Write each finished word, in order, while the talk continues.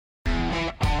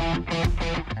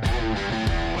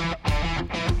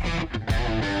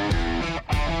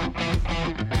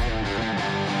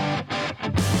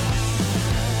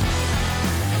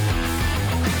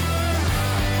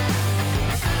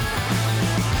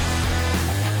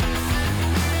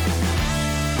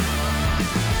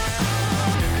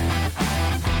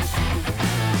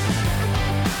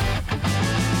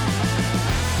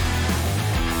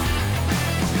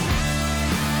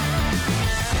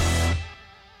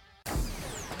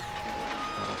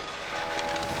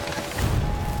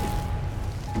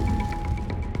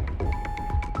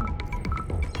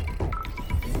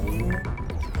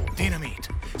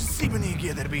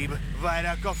Iedarbība,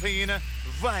 vairāk kofeīna,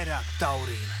 vairāk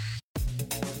taurīna.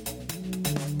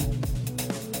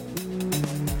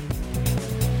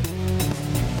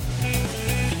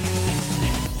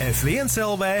 F1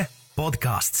 LV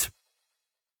podcasts.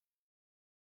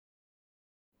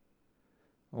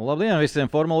 Labdien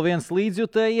visiem Formula 1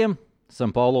 līdzjutējiem!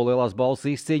 San Paulo lielās balvas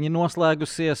izcīņa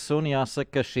noslēgusies, un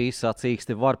jāsaka, ka šī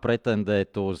sacīkste var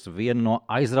pretendēt uz vienu no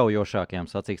aizraujošākajām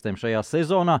sacīkstēm šajā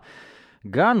sezonā.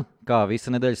 Gan kā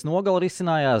visa nedēļas nogala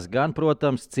risinājās, gan,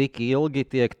 protams, cik ilgi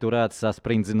tiek turēts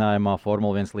saspringzinājumā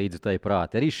Formula 1 līdzjutēju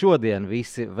prāti. Arī šodien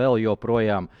visi vēl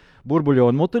joprojām burbuļo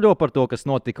un mutuļo par to, kas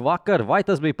notika vakar. Vai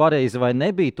tas bija pareizi vai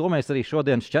nebija, to mēs arī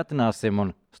šodien šķetināsim.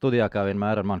 Un studijā kā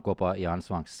vienmēr ar mani kopā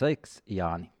Jānis Vanks. Sveiks,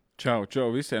 Jāni!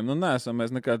 Čau visiem. Neesam mēs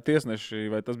nekādi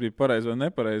tiesneši, vai tas bija pareizi vai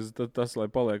nepareizi, tad tas, lai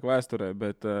paliek vēsturē,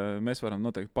 bet mēs varam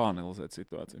noteikti pāanalizēt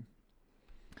situāciju.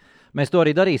 Mēs to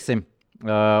arī darīsim.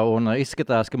 Un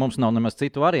izskatās, ka mums nav nemaz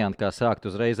citu variantu, kā sākt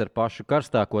uzreiz ar pašu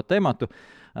karstāko tematu.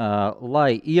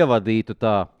 Lai ievadītu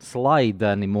tā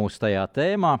slaideni mūsu tajā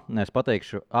tēmā, es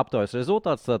pateikšu aptaujas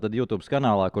rezultātus tātad YouTube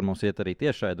kanālā, kur mums iet arī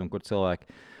tiešraidi un kur cilvēki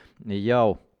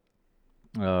jau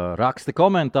raksta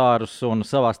komentārus un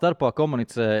savā starpā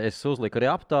komunicē. Es uzliku arī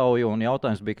aptauju un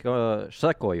jautājums bija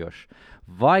sekojošs.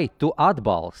 Vai tu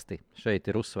atbalsti,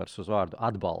 šeit ir uzsvars uz vārdu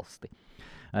atbalsti,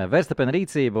 Verstapena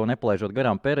rīcību un nepalaižot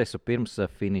garām Peresu pirms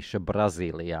finiša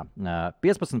Brazīlijā.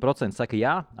 15% saka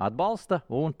jā, atbalsta,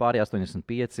 un pārējie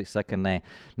 85% saka nē,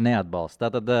 neatbalsta.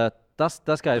 Tātad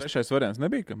tas kā jūs... Trešais variants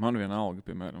nebija, ka man viena alga,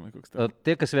 piemēram, vai kaut kas tāds?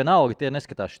 Tie, kas viena alga, tie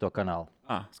neskatās šo kanālu.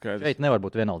 Skaidrs. Šeit nevar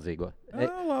būt vienaldzīgo.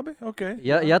 Labi, ok.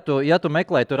 Ja tu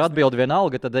meklē, tur atbildi viena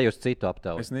alga, tad ej uz citu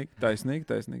aptauju.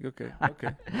 Taisnīgi, ok.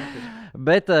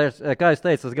 Bet, kā es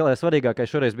teicu, tas galīgi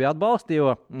svarīgākais šoreiz bija atbalsti,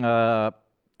 jo...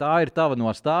 Tā ir tava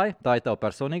nostāja, tā ir tava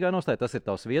personīgā nostāja, tas ir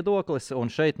tavs viedoklis, un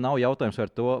šeit nav jautājums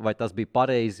par to, vai tas bija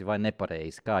pareizi vai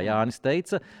nepareizi. Kā Jānis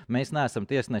teica, mēs neesam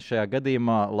tiesneši šajā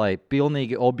gadījumā, lai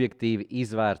pilnīgi objektīvi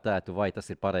izvērtētu, vai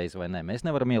tas ir pareizi vai nē. Mēs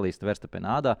nevaram ielīst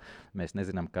Verstapena ādā, mēs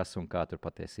nezinām, kas un kā tur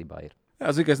patiesībā ir.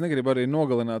 Jā, zinu, ka es negribu arī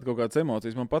nogalināt kaut kādas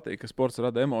emocijas. Man patīk, ka sports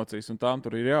rada emocijas, un tām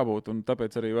tur ir jābūt. Un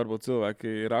tāpēc arī varbūt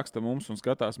cilvēki raksta mums un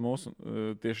skatās mūsu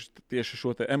tieši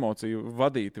šo te emociju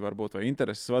vadīti, varbūt, vai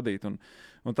intereses vadīt.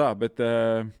 Un tā, bet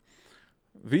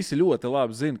visi ļoti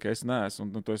labi zina, ka es neesmu,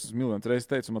 un to es miljonus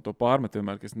reizes teicu, un man to pārmet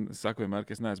vienmēr, ka es saku vienmēr,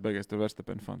 ka es neesmu beigais tur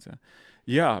Verstapena fans.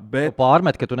 Jā, bet... Tu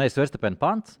pārmet, ka tu neesi Verstapena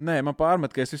fans? Nē, man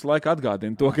pārmet, ka es visu laiku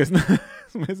atgādinu to, ka es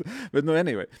neesmu. Bet,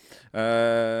 anyway.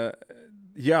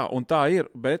 Jā, un tā ir,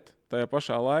 bet tajā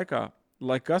pašā laikā,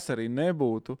 lai kas arī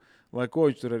nebūtu, lai ko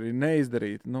viņš tur arī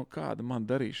neizdarītu, kāda man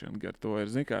darīšana gar to ir.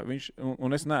 Zin kā,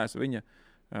 un es neesmu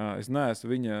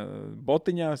viņa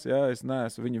botiņās, jā, es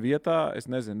neesmu viņa vietā, es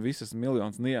nezinu visas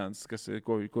miljonas nianses,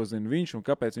 ko zina viņš un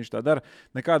kāpēc viņš tā dara.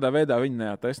 Nekādā veidā viņa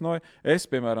neataisnoja. Es,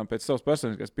 piemēram, pēc savas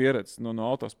personiskās pieredzes no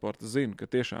autosporta zinu, ka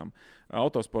tiešām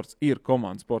autosports ir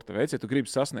komandas sporta veids. Ja tu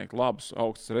gribi sasniegt labus,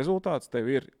 augstus rezultātus,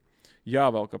 tev ir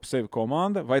jāvelk ap sevi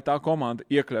komanda, vai tā komanda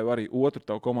iekļauj arī otru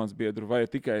tavu komandas biedru, vai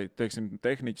tikai, teiksim,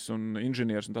 tehniķis un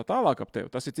inženieris un tā tālāk ap tevi.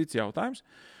 Tas ir cits jautājums.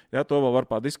 Jā, to vēl var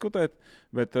pārdiskutēt,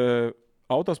 bet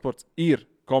autosports ir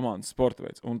komandas sporta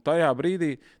veids. Un tajā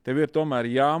brīdī tev ir tomēr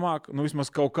jāmāk,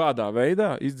 vismaz kaut kādā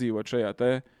veidā izdzīvot šajā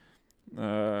te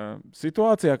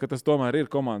situācijā, ka tas tomēr ir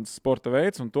komandas sporta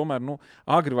veids, un tomēr,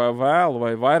 agri vai vēlu, vai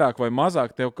vairāk vai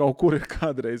mazāk, tev kaut kur ir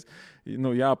kādreiz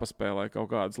jāpaspēlē kaut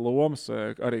kādas lomas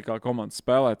arī kā komandas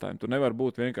spēlētājiem. Tu nevar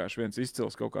būt vienkārši viens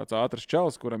izcils kaut kāds ātrs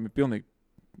čalis, kuram ir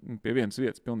pilnīgi pie vienas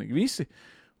vietas pilnīgi visi,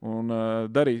 un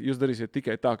jūs darīsiet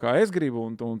tikai tā, kā es gribu,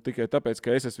 un tikai tāpēc,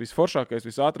 ka es esmu visforšākais,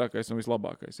 visātrākais un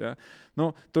vislabākais. Ja?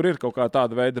 Tur ir kaut kā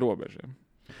tāda veida robeža.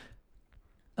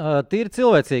 Tīri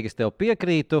cilvēcīgi es tev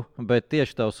piekrītu, bet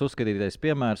tieši tavs uzskatītais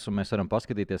piemērs, un mēs varam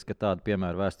paskatīties, ka tādi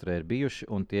piemēri vēsturē ir bijuši,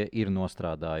 un tie ir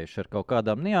nostrādājuši ar kaut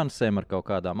kādām niansēm, ar kaut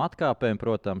kādām atkāpēm,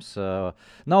 protams.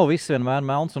 Nav viss vienmēr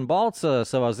melns un balts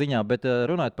savā ziņā, bet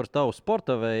runājot par tavu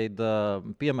sporta veidu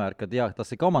piemēru, kad jā,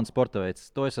 tas ir komandas sporta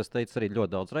veids, to es esmu teicis arī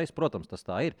ļoti daudz reizes, protams, tas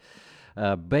tā ir.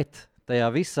 Bet tajā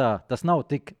visā tas nav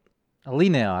tik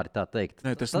lineāri, tā teikt.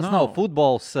 Ne, tas nav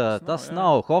futbols, tas jā.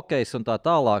 nav hokejs un tā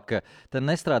tālāk. Te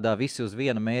nestrādā visi uz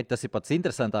viena mērķa. Tas ir pats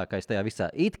interesantākais tajā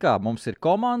visā. It kā mums ir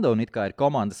komanda un it kā ir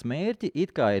komandas mērķi,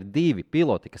 it kā ir 2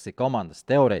 piloti, kas ir komandas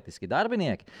teorētiski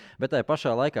darbinieki, bet tajā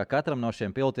pašā laikā katram no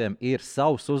šiem pilotiem ir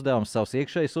savs uzdevums, savs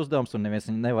iekšējs uzdevums, un neviens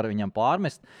nevar viņam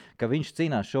pārmest, ka viņš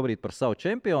cīnās šobrīd par savu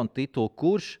čempionu titulu,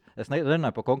 kurš, es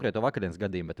nerunāju par konkrēto vakardienas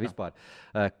gadījumu, bet vispār,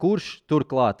 kurš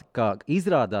turklāt, kā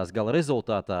izrādās gala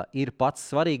rezultātā, ir pats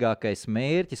svarīgākais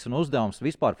mērķis un uzdevums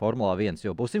vispār Formulā 1,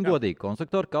 jo būsim godīgi,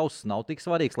 konstruktoru kauss nav tik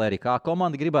svarīgs, lai arī kā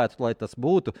komanda gribētu, lai tas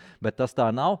būtu, bet tas tā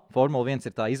nav. Formula 1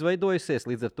 ir tā izveidojusies,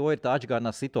 līdz ar to ir tā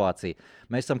atšķirīgā situācija.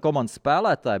 Mēs esam komandas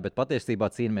spēlētāji, bet patiesībā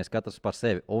cīnāmies katrs par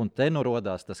sevi, un te nu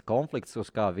rodās tas konflikts, uz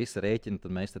kā visi rēķina,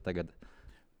 tad mēs te tagad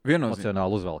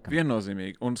emocionāli uzvelkam.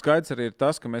 Viennozīmīgi. Un skaidrs arī ir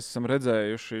tas, ka mēs esam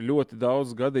redzējuši ļoti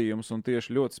daudz gadījumus, un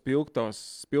tieši ļoti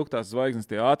spilgtās zvaigznes,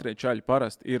 tie ātrie čaļi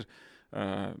parasti ir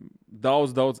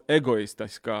daudz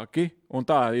egoistiskāki, un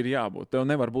tā ir jābūt. Tev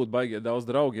nevar būt baigie daudz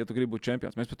draugi, ja tu gribi būt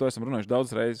čempions. Mēs par to esam runājuši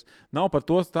daudz reizes. Nav par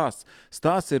to stāsts.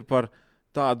 Stāsts ir par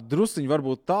tādu drusciņu,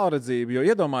 varbūt tālredzību, jo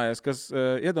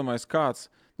iedomājies kāds,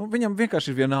 viņam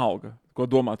vienkārši ir viena alga, ko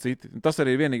domā citi. Tas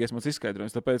arī ir vienīgais mans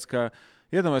izskaidrojums, tāpēc, ka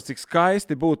iedomājies, cik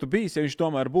skaisti būtu bijis, ja viņš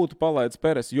tomēr būtu palaidis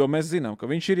Peresu, jo mēs zinām, ka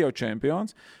viņš ir jau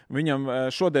čempions. Viņam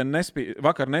šodien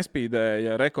vakar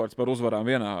nespīdēja rekords par uzvarām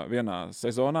vienā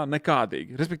sezonā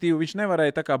nekādīgi. Respektīvi, viņš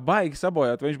nevarēja tā kā baigi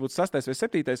sabojāt, vai viņš būtu 6. vai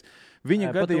 7.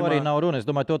 Viņa gadījumā... Par to arī nav runa. Es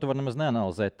domāju, to var nemaz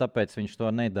neanalizēt, tāpēc viņš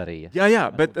to nedarīja. Jā,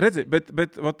 bet redzi,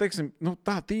 teiksim,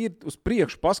 tā tīri uz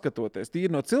priekšu paskatoties,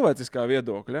 tīri no cilvēciskā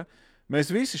viedokļa,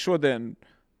 mēs visi šodien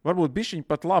varbūt bišķiņ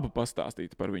pat labi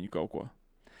pastāstītu par viņu kaut ko.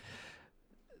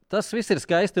 Tas viss ir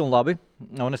skaisti un labi,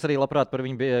 un es arī labprāt par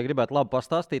viņu gribētu labi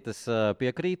pastāstīt. Es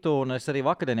piekrītu, un es arī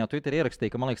vakardien jau Twitterī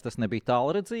ierakstīju, ka man liekas, tas nebija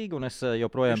tālredzīgi, un es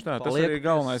joprojām tas arī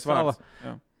galvenais vārds.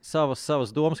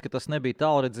 Savas domas, ka tas nebija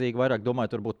tālredzīgi, vairāk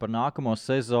domāju turbūt par nākamo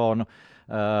sezonu,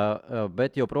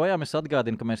 bet joprojām es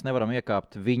atgādinu, ka mēs nevaram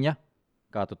iekāpt viņa,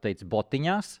 kā tu teici,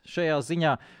 botiņās šajā ziņā.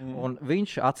 Un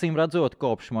viņš, acīm redzot,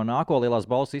 kopš Monako lielās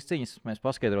balvas izcīņas, mēs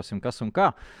paskaidrosim, kas un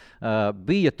kā,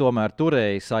 bija tomēr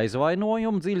turējis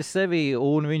aizvainojumu dziļi sevī,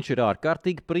 un viņš ir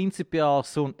ārkārtīgi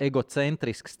principiāls un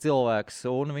egocentrisks cilvēks,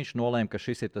 un viņš nolēma, ka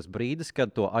šis ir tas brīdis,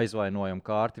 kad to aizvainojumu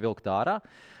kārti vilkt ārā.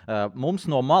 Mums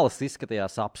no malas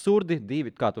izskatījās absurdi,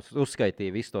 kā tu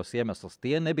uzskaitīji visus tos iemeslus.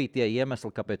 Tie nebija tie iemesli,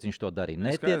 kāpēc viņš to darīja.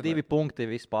 Ne tie 2 punkti,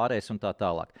 vispārējais un tā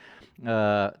tālāk.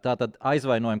 Tātad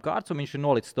aizvainojuma kārts, un viņš ir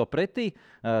nolicis to pretī.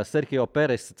 Sergio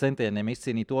Peres centieniem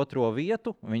izcīnīt 2.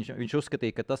 vietu. Viņš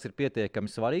uzskatīja, ka tas ir pietiekami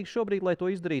svarīgi šobrīd, lai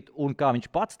to izdarītu. Un kā viņš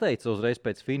pats teica uzreiz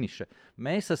pēc finiša,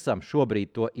 mēs esam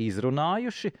šobrīd to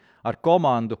izrunājuši. Ar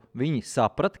komandu viņi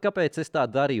saprata, kāpēc es tā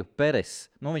darīju.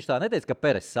 Peres. Viņš tā neteica, ka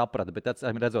Peres saprata, bet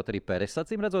acīm redzot arī Peres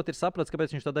ir sapratis,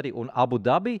 kāpēc viņš to darīja. Un Abu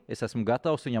Dabi es esmu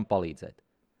gatavs viņam palīdzēt.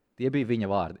 Tie bija viņa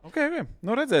vārdi. Okay.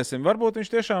 Redzēsim. Varbūt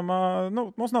viņš tiešām,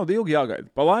 mums nav ilgi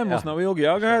jāgaida. Palaim mums nav ilgi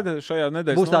jāgaida. Šajā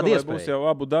nedēļas nogalē būs jau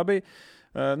Abu Dabi.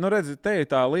 Redzi, te ir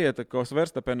tā lieta, ko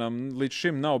Verstapenam līdz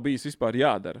šim nav bijis vispār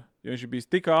jādara. Jo viņš ir bijis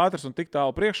tik ātrs un tik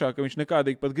tālu priekšā, ka viņš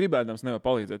nekādīgi pat gribēdams nevar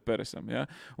palīdzēt Peresam. Ja?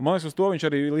 Un man liekas, uz to viņš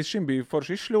arī līdz šim bija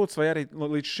forši izšļūts, vai arī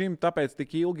līdz šim tāpēc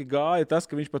tik ilgi gāja tas,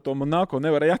 ka viņš par to Monako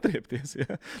nevarēja atriepties.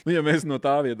 Ja? Ja mēs no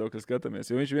tā viedokļa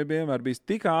skatāmies, jo viņš vienmēr bijis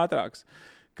tik ātrāks,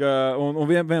 un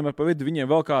vienmēr pa vidu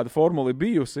viņiem vēl kāda formula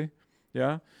bijusi.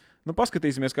 Ja?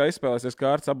 Paskatīsimies, kā izspēlēsies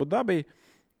kārts Abu Dabi.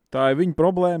 Tā ir viņa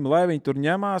problēma, lai viņi tur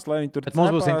ņemās, lai viņi tur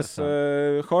cepās.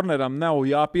 Horneram nav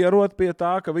jāpierod pie tā,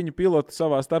 ka viņu piloti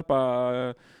savā starpā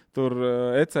tur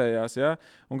ecējās. Ja?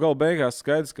 Un gala beigās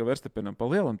skaidrs, ka Verstapenam pa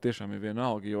lielam tiešām ir viena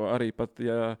alga, jo arī pat,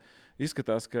 ja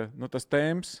izskatās, ka tas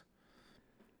temps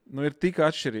ir tik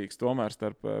atšķirīgs tomēr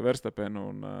starp Verstapenu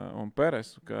un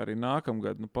Peresu, ka arī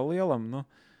nākamgad pa lielam,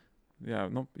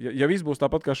 ja viss būs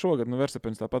tāpat kā šogad,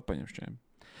 Verstapens tāpat paņems čempionu.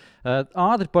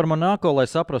 Ātri par Monako, lai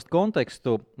saprastu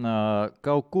kontekstu,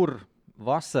 kaut kur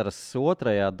vasaras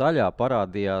 2. daļā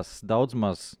parādījās daudz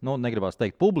maz, negribās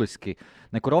teikt publiski,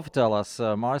 nekur oficiālās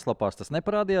mājaslapās tas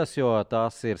neparādījās, jo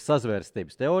tās ir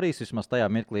sazvērstības teorijas, vismaz tajā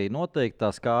mirklī noteikti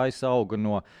tās kājas auga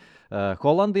no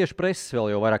holandiešu preses,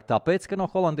 vēl jau vairāk tāpēc, ka no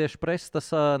holandiešu preses tas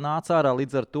nāca ārā,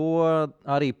 līdz ar to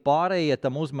arī pārējie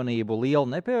tam uzmanību lielu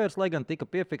nepievērs, lai gan tika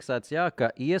piefiksēts,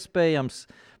 ka iespējams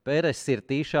Peres ir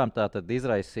tiešām tātad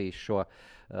izraisījis šo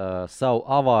savu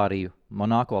avāriju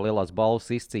Monako lielās balvas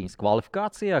izcīņas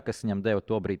kvalifikācijā, kas viņam deva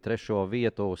tobrīd 3.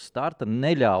 vietu uz starta,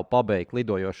 neļāva pabeigt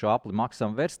lidojošo apli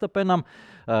Maksam Verstapenam.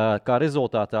 Kā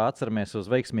rezultātā atceramies uz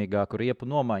veiksmīgāku riepu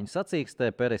nomaiņu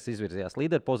sacīkstē, Peres izvirzījās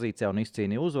līderpozīcijā un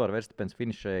izcīnīja uzvaru, Verstapens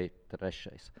finišēja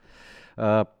 3.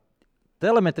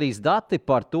 Telemetrijas dati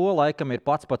par to laikam ir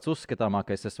pats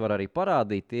uzskatāmākais. Es varu arī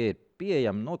parādīt, tie ir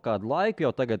pieejami kādu laiku,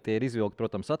 jau tagad tie ir izvilkti,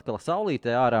 protams, atkal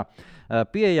saulītē ārā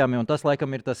pieejami, un tas laikam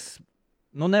ir tas,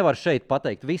 nevar šeit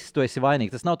pateikt, viss tu esi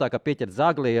vainīgs. Tas nav tā, ka pieķert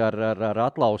zagli ar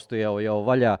atlaustu jau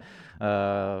vaļā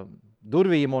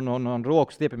durvīm un roku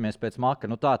stiepjamies pēc maka.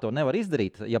 Tā to nevar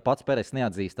izdarīt, ja pats Peres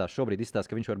neatzīstās. Šobrīd izstāsta,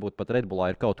 ka viņš varbūt pat Red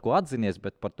Bullā ir kaut ko atzinies,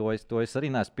 bet par to es arī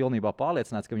neesmu pilnībā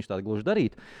pārliecināts, ka viņš tādu gluži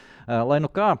darītu. Lai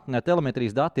kā,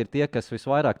 telemetrijas dati ir tie, kas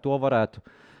visvairāk to varētu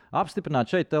apstiprināt.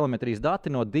 Šeit telemetrijas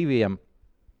dati no 2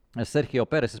 Sergio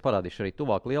Peres, es parādīšu arī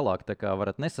tuvāk lielāk, tā kā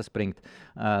varat nesaspringt.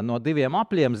 No 2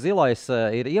 apļiem zilais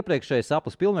ir iepriekšējais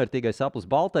aplis, pilnvērtīgais aplis,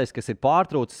 baltais, kas ir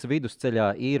pārtrūcis vidusceļā,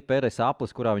 ir Peres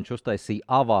aplis, kurā viņš uztaisīja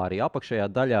avāriju. Apakšējā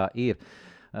daļā ir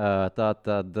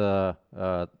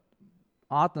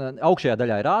augšējā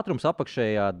daļā ir ātrums,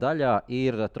 apakšējā daļā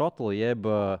ir trotli jeb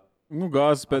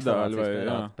gāzes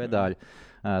pedāļi pedāļi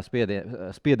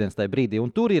spiediens tajā brīdī.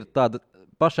 Un tur ir tāda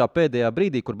pašā pēdējā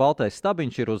brīdī, kur baltais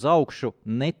stabiņš ir uz augšu,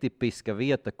 netipiska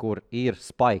vieta, kur ir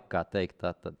spike, kā teikt.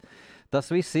 Tātad. Tas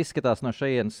viss izskatās no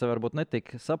šejienes varbūt netik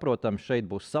saprotams. Šeit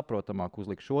būs saprotamāk,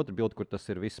 uzlikšu otru bildi, kur tas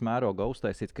ir viss mērogā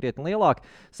uztaisīts krietni lielāk.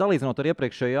 Salīdzinot ar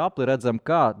iepriekšējo apli, redzam,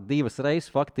 kā 2 reizes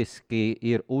faktiski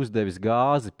ir uzdevis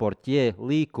gāzi Portjē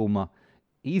līkuma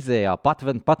izējā, pat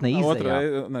ne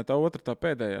izējā. Tā otra, tā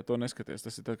pēdējā, to neskaties.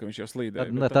 Tas ir tad, ka viņš jau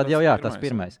slīdēja. Tad jau jā, tas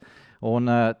pirmais. Un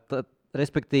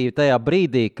respektīvi, tajā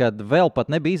brīdī, kad vēl pat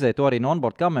nebija izēja, to arī no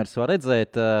onboard kameras var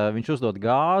redzēt, viņš uzdod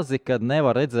gāzi, kad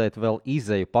nevar redzēt vēl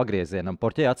izēju pagriezienam.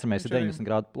 Portjē, atceramies, ir 90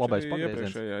 grādu labais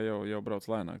pagrieziens. Iepriekšējā jau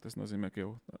brauc lēnāk. Tas nozīmē, ka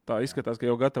jau tā izskatās, ka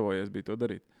jau gatavojies bija to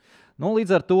darīt.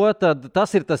 Līdz ar to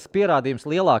tas ir tas pierādījums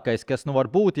lielākais, kas var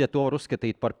būt, ja to var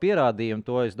uzskatīt par pierādījumu.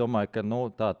 To es domāju, ka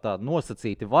tā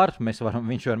nosacīti var.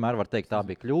 Viņš vienmēr var teikt, tā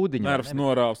bija kļūdiņa. Nervs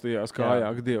norāvstījās kājā,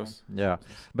 ak Dievs. Jā,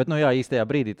 bet īstajā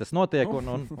brīdī tas notiek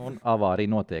un avārija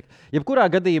notiek. Jebkurā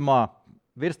gadījumā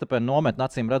Verstappen nometni,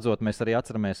 acīm redzot, mēs arī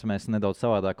atceramies, mēs nedaudz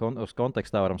savādāk uz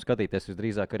kontekstā varam skatīties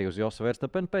visdrīzāk arī uz Josu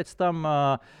Verstappenu. Pēc tam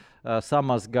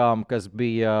samazgām, kas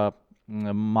bija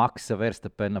Maksa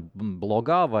Verstappena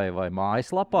blogā vai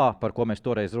mājaslapā, par ko mēs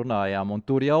toreiz runājām. Un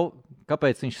tur jau,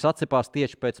 kāpēc viņš sacepās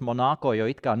tieši pēc Monako, jo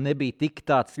it kā nebija tik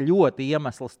tāds ļoti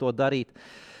iemesls to darīt.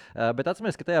 Bet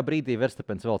atceramies, ka tajā brīdī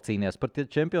Verstappens vēl cīnījās par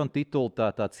čempionu titulu.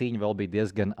 Tā cīņa vēl bija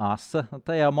diezgan asa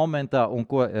tajā momentā. Un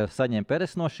ko saņēma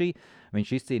Peres no šī?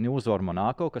 Viņš izcīnīja uzvaru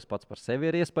Monako, kas pats par sevi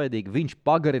ir iespaidīgi. Viņš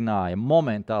pagarināja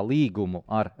momentā līgumu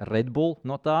ar Red Bull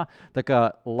no tā. Tā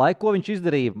kā, lai ko viņš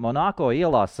izdarīja Monako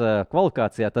ielās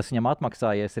kvalifikācijā, tas viņam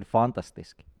atmaksājies ir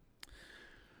fantastiski.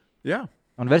 Jā.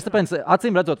 Un Verstappens,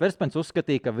 acīm redzot, Verstappens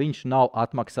uzskatīja, ka viņš nav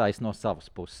atmaksājis no savas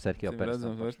puses. Sergio Peres.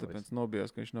 Verstappens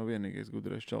nobijās, ka viņš nav vienīgais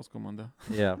gudrais čels komandā.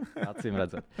 Jā, acīm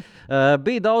redzot.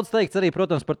 Bija daudz teikts arī,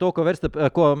 protams, par to, ko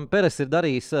Peres ir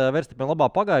darījis Verstappen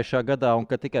labā pagājušā gadā, un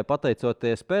ka tikai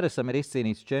pateicoties Peresam ir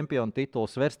izcīnījis čempionu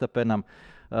tituls Verstappenam.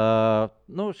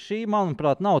 Šī,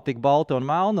 manuprāt, nav tik balta un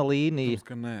melna līnija. Protams,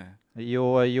 ka nē.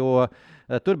 Jo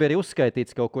tur bija arī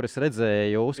uzskaitīts kaut kur, es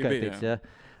redzēju, uzskaitīts, jā.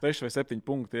 6 vai 7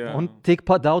 punkti, jā. Un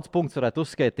tikpat daudz punktu varētu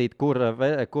uzskaitīt,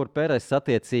 kur Peres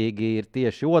attiecīgi ir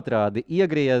tieši otrādi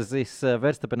iegriezis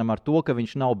Verstappenam ar to, ka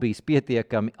viņš nav bijis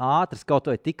pietiekami ātrs,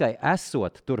 kaut vai tikai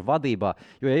esot tur vadībā,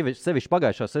 jo sevišķi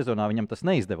pagājušā sezonā viņam tas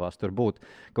neizdevās tur būt,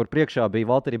 kur priekšā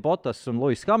bija Valtteri Bottas un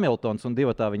Lewis Hamiltons, un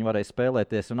divatā viņi varēja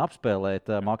spēlēties un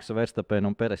apspēlēt Maksu Verstappenu,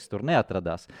 un Peres tur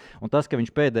neatradās. Un tas, ka viņš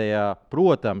pēdējā,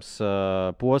 protams,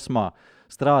 posmā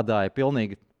strādāja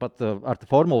pilnīgi pat ar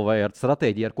formulu vai ar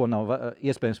stratēģiju, ar ko nav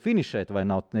iespējams finišēt vai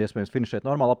nav iespējams finišēt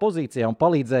normālā pozīcijā un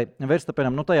palīdzēja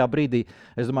Verstappenam. Tajā brīdī,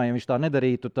 es domāju, ja viņš tā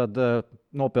nedarītu, tad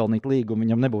nopelnīt līgumu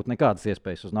viņam nebūtu nekādas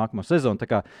iespējas uz nākamo sezonu. Tā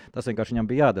kā tas vienkārši viņam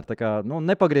bija jādara. Tā kā,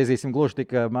 nepagriezīsim gluži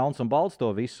tik melns un balts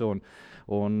to visu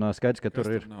un skaidrs, ka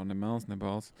tur ir. Nav ne melns, ne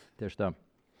balts. Tieši tā.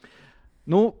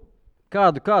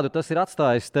 Kādu tas ir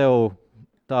atstājis tev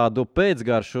tādu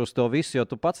pēcgaršu uz to visu, jo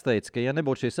tu pats teici, ka ja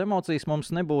nebūtu šīs emocijas,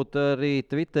 mums nebūtu arī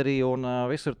Twitterī un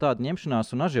visur tāda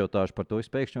ņemšanās un ažiotāžu par to.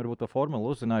 Pēkšņi varbūt par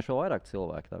formulu uzzinājuši vēl vairāk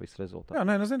cilvēku tā visa rezultātā.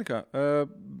 Jā, zini kā,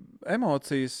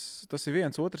 emocijas, tas ir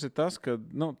viens, otrs ir tas, ka,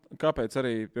 kāpēc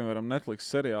arī, piemēram,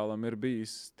 Netflix seriālam ir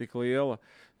bijusi tik liela,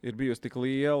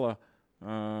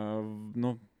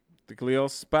 tik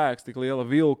liels spēks, tik liela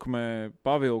vilkme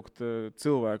pavilkt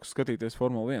cilvēku skatīties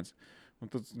Formula 1. Un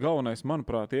tas galvenais,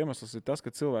 manuprāt, iemesls ir tas, ka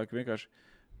cilvēki vienkārši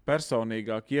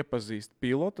personīgāk iepazīst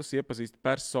pilotus, iepazīst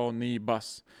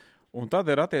personības. Un tad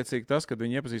ir attiecīgi tas, kad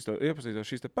viņi iepazīstot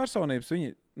šīs personības,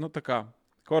 viņi tā kā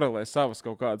korelē savas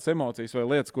kaut kādas emocijas vai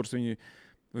lietas, kuras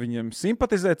viņiem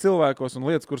simpatizē cilvēkos un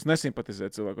lietas, kuras nesimpatizē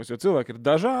cilvēkos. Jo cilvēki ir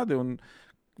dažādi un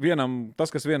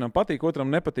tas, kas vienam patīk,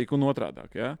 otram nepatīk un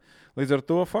otrādāk. Ja? Līdz ar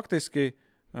to faktiski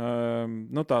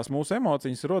tās mūsu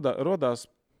emocijas rodās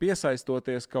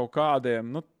piesaistoties kaut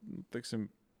kādiem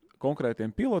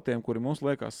konkrētiem pilotiem, kuri mums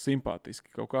liekas simpātiski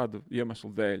kaut kādu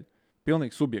iemeslu dēļ.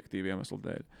 Pilnīgi subjektīvu iemeslu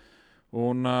dēļ.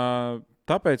 Un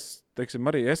tāpēc,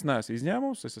 arī es neesmu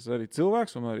izņēmums, es esmu arī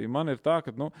cilvēks, un arī man ir tā,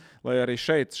 ka, lai arī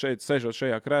šeit sežot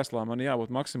šajā krēslā, man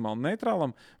jābūt maksimāli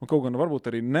neitrālam, un kaut gan varbūt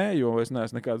arī nē, jo es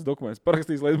neesmu nekādas dokumentus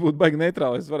parakstījis, lai es būtu baigi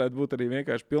neitrāli, es varētu būt arī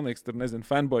vienkārši pilnīgs,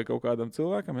 fanboy kaut kādam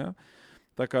cilvēkam, ja?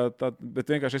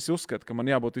 Bet vienkārši es uzskatu, ka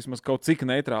man jābūt vismaz kaut cik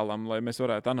neitrālam, lai mēs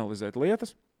varētu analizēt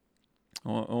lietas.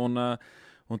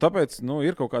 Un tāpēc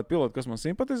ir kaut kādi piloti, kas man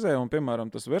simpatizē, un, piemēram,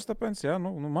 tas Verstapens,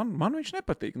 man viņš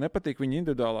nepatīk. Nepatīk viņa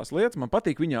individuālās lietas, man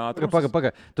patīk viņa ātrums.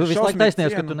 Paga. Tu visu laiku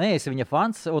taisnies, ka tu neesi viņa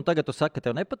fans, un tagad tu saki, ka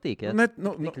tev nepatīk. Ja?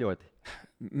 Tik ļoti.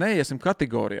 Neiesim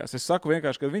kategorijās. Es saku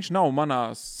vienkārši, ka viņš nav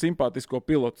manā simpātisko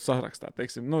pilotu sarakstā.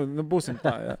 Būsim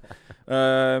tā, jā.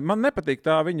 Man nepatīk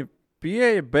tā viņa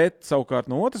pieeja, bet savukārt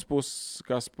no otras puses,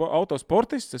 kā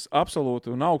autosportists, es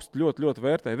absolūti un augstu ļoti, ļoti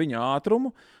vērtēju viņa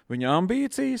ātrumu, viņa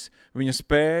ambīcijas, viņa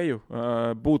spēju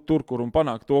būt tur, kur un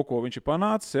panākt to, ko viņš ir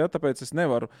panācis. Ja? Tāpēc es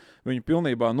nevaru viņu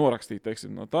pilnībā norakstīt.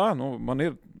 No tā, man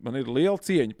ir liela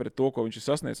cieņa pret to, ko viņš ir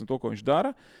sasniedzis un to, ko viņš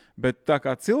dara, bet tā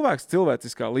kā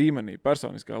cilvēciskā līmenī,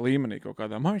 personiskā līmenī kaut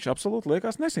kādā, man viņš absolūti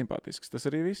liekas nesimpātisks. Tas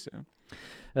arī viss. Ja?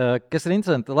 Kas ir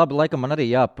interesanti, labi, laikam man arī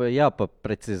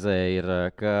jāpaprecizē ir,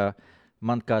 ka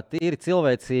man kā tīri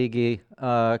cilvēcīgi,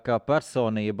 kā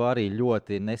personība arī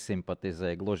ļoti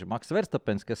nesimpatizē gluži Maks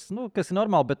Verstapens, kas ir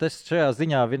normāli, bet es šajā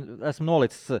ziņā esmu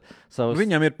nolicis savus...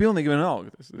 Viņam ir pilnīgi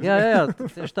vienalga. Jā,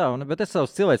 tieši tā, bet es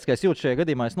savus cilvēciskais jūtas šajā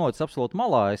gadījumā es nolicis absolūti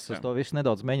malā, es uz to visu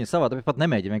nedaudz mēģinu savādāk, pat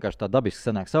nemēģinu vienkārši tā dabiski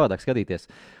sanāk savādāk skatīties.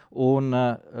 Un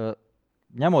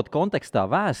ņemot kontekstā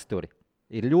vēsturi,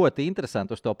 ir ļoti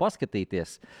interesanti uz to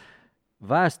paskatīties.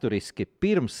 Vēsturiski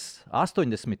pirms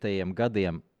 80.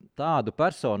 gadiem tādu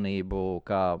personību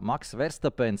kā Maks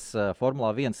Verstapens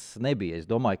Formulā 1 nebija. Es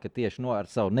domāju, ka tieši ar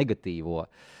savu negatīvo,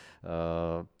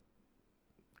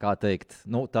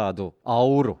 tādu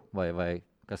auru vai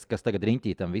kas tagad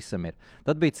riņķī tam visam ir.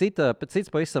 Tad bija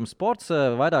cits pavisam sports,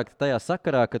 vairāk tajā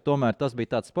sakarā, ka tomēr tas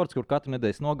bija tāds sports, kur katru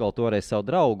nedēļas nogali toreiz savu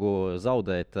draugu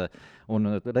zaudēt,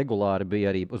 un regulāri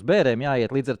bija arī uz bērēm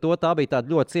jāiet. Līdz ar to tā bija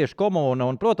tāda ļoti cieša komūna,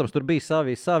 un, protams, tur bija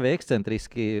savi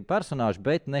ekscentriski personāži,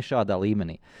 bet ne šādā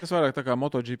līmenī. Tas vairāk tā kā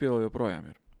MotoGP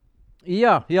joprojām ir.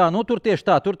 Jā, tur tieši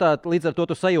tā, līdz ar to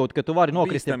tu sajūti, ka tu vari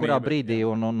nokrist jebkurā brīdī,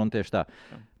 un tieši tā.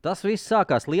 Tas viss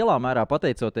sākās lielā mērā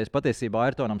pateicoties patiesībā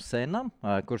Ayrtonam Sennam,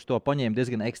 kurš to paņēma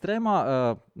diezgan ekstrēmā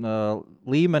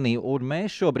līmenī, un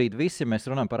mēs šobrīd visi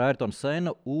runājam par Ayrtonu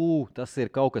Sennu, tas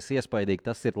ir kaut kas iespaidīgi,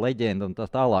 tas ir leģenda un tā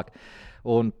tālāk.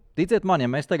 Un ticiet man,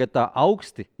 ja mēs tagad tā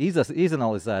augsti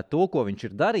izanalizētu to, ko viņš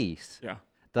ir darījis,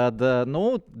 tad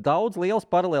daudz liels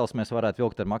paralēls mēs varētu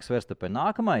vilkt ar Maksu Verstapenu.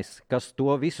 Nākamais, kas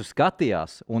to visu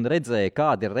skatījās un redzēja,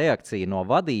 kāda ir reakcija no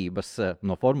vadības,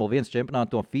 no Formula 1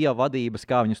 čempionāta, no FIA vadības,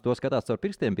 kā viņus to skatās caur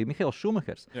pirkstiem, bija Mihails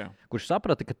Šumahers, kurš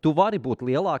saprata, ka tu vari būt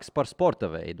lielāks par sporta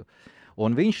veidu.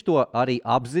 Un viņš to arī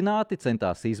apzināti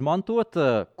centās izmantot,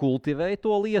 kultivēja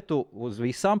to lietu uz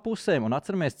visām pusēm, un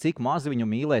atceramies, cik maz viņu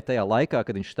mīlēja tajā laikā,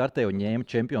 kad viņš startēja un ņēma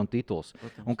čempionu tituls.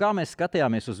 Un kā mēs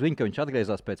skatījāmies uz viņu, ka viņš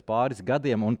atgriezās pēc pāris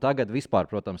gadiem, un tagad vispār,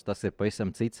 protams, tas ir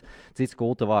pavisam cits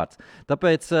kulta vārds.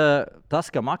 Tāpēc tas,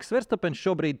 ka Maks Verstapens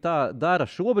šobrīd tā dara,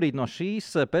 no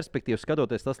šīs perspektīvas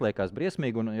skatoties, tas liekas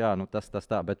briesmīgi, un tas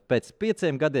tā, bet pēc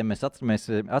 5 gadiem mēs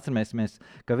atcerēsimies,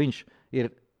 ka viņš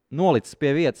ir nolicis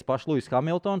pie vietas pašu Luisa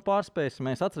Hamiltona pārspējas.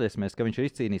 Mēs atcerēsimies, ka viņš ir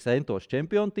izcīnījis entos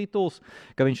čempionu tituls,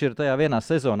 ka viņš ir tajā vienā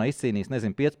sezonā izcīnījis,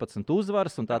 15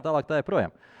 uzvaras un tā tālāk tā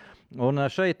joprojām. Un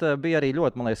šeit bija arī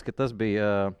ļoti, man liekas, ka tas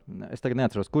bija, es tagad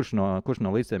neatceros, kurš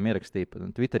no līdziem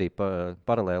ierakstīja Twitterī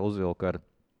paralēli uzvilku ar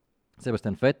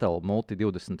Sebastianu Vettelu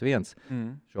Multi21.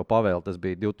 Šo pavēli, tas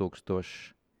bija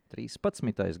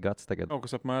 2013. gads tagad. Kaut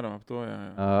kas apmēram ap to, jā.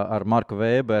 Ar Marku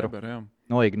Vēberu.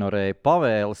 Noignorēja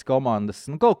pavēles komandas.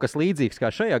 Kaut kas līdzīgs kā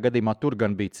šajā gadījumā, tur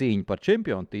gan bija cīņa par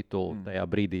čempionu titulu, tajā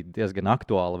brīdī diezgan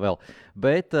aktuāla vēl.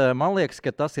 Bet man liekas,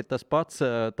 ka tas ir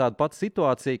tāda pati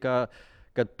situācija,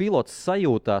 kad pilots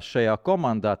sajūtās šajā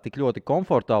komandā tik ļoti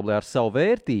komfortabli ar savu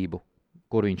vērtību,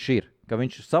 kur viņš ir. Ka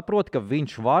viņš saprot, ka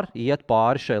viņš var iet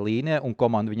pāri šai līnijai un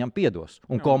komanda viņam piedos.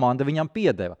 Un komanda viņam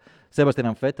piedeva.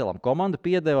 Sebastianam Vettelam komanda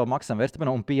piedeva, Maksam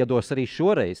Verstapenam un piedos arī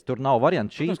šoreiz. Tur nav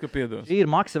variantu. Šī ir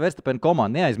Maksa Verstapena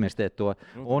komanda, neaizmirstiet to.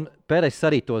 Un Peres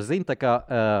arī to zina, tā kā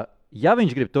ja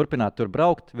viņš grib turpināt tur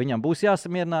braukt, viņam būs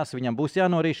jāsamierinās, viņam būs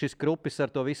jānorīd šis krupis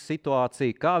ar to visu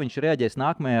situāciju. Kā viņš reaģēs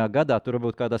nākamajā gadā, tur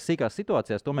varbūt kādās sīkās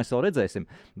situācijās, to mēs vēl redzēsim.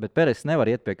 Bet Peres nevar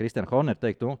iet pie Kristiana Hornera un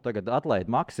teikt, tagad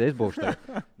atlaid Maksi, es būšu tā.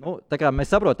 Tā kā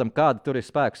mēs saprotam, kāda tur ir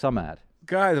spēku samēri.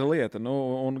 Skaidra lieta,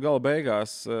 un gala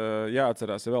beigās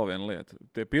jāatcerās vēl viena lieta.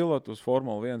 Tie piloti uz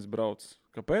Formula 1 brauc.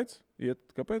 Kāpēc?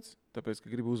 Kāpēc? Tāpēc,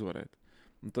 ka grib uzvarēt.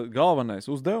 Un tad galvenais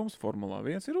uzdevums Formulā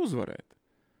 1 ir uzvarēt.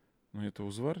 Ja tu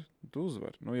uzvari, tu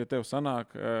uzvari. Ja tev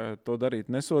sanāk to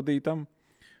darīt nesodītam,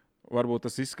 varbūt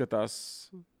tas izskatās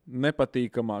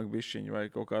nepatīkamāk bišķiņi vai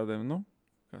kaut kādiem,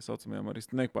 kā saucamajām arī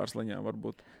nekpārsliņām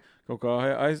varbūt kaut kā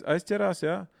aizķerās,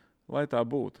 lai tā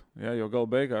būtu. Jo gala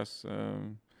beigās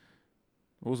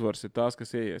uzvaras ir tās,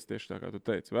 kas ieies tieši tā, kā tu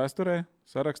teici, vēsturē,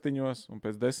 sarakstiņos, un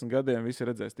pēc 10 gadiem visi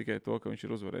redzēs tikai to, ka viņš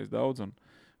ir uzvarējis daudz un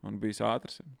bijis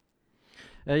ātrs.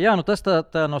 Jā, tas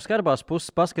tā no skarbās puses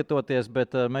paskatoties,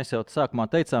 bet mēs jau sākumā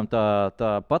teicām,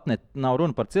 tā pat nav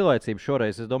runa par cilvēcību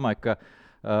šoreiz. Es domāju, ka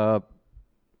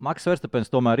Maks Verstapens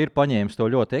tomēr ir paņēmis to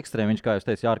ļoti ekstrēmi. Viņš, kā jūs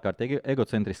teicat, ārkārtīgi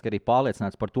egocentriski arī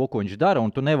pārliecināts par to, ko viņš dara. Un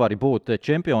tu nevari būt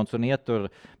čempions un iet tur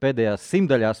pēdējās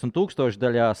 100 un 1000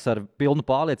 daļās ar pilnu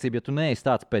pārliecību, ja tu neesi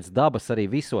tāds pēc dabas arī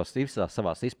visās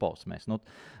savās izpausmēs.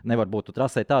 Nevar būt tu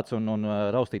trasē tāds un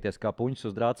raustīties kā puņus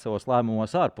uz drāta savos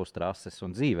lēmumos ārpus trases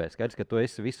un dzīvē. Skaidrs, ka tu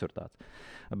esi visur tāds.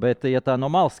 Bet, ja tā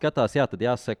no malas skatās, tad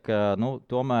jāsaka,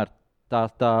 tomēr tā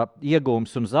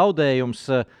iegūms un zaudējums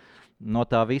no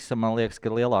tā visa, man liekas, ka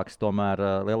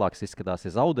lielāks izskatās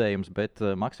ir zaudējums, bet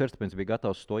Maks Verstapens bija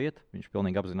gatavs to iet. Viņš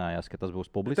pilnīgi apzinājās, ka tas būs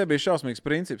publiski. Te bija šausmīgs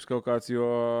princips kaut kāds, jo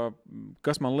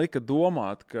kas man lika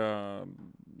domāt, ka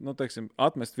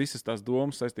atmest visas tās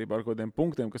domas saistībā ar kaut kādiem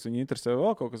punktiem, kas viņu interesē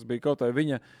vēl kaut kas, bija kaut kā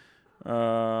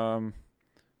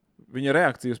viņa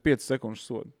reakcija uz 5 sekundžu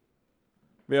sodu.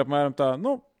 Bija apmēram tā,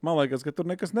 man liekas, ka tur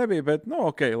nekas nebija, bet,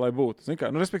 ok, lai būtu.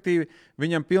 Respektīvi,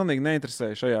 viņam pilnīgi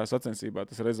neinteresēja šajā sacensībā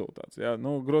tas rezultāts.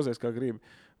 Grozies kā gribi.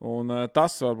 Un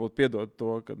tas varbūt piedod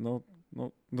to, ka,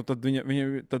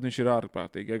 tad viņš ir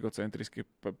ārprātīgi egocentriski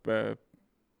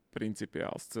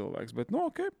principiāls cilvēks. Bet,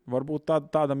 ok, varbūt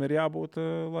tādam ir jābūt,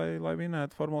 lai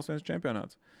vinētu Formulas 1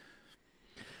 čempionāts.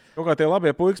 Kaut kā tie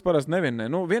labie puikas parasti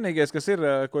nevinē. Vienīgais, kas ir,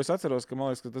 ko es atceros, ka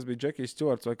man liekas, ka tas bija Džekijs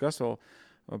Stjuarts vai kas vēl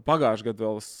pagājušajā gadā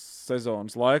vēl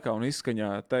sezonas laikā un izskaņā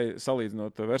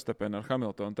salīdzinot Verstapenu ar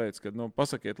Hamiltonu teica, ka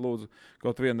pasakiet lūdzu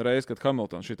kaut vienu reizi, kad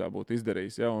Hamiltons šitā būtu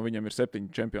izdarījis, un viņam ir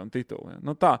 7 čempionu tituli.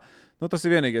 Tas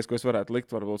ir vienīgais, ko es varētu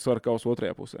likt varbūt svaru kausu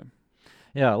otrajā pusē.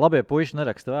 Jā, labie puiši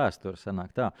neraksta vēsturi, sanāk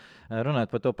tā.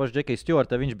 Runājot par to pašu Džekiju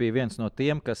Stjuartu, viņš bija viens no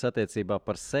tiem, kas attiecībā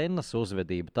par Senas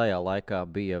uzvedību tajā laikā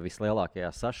bija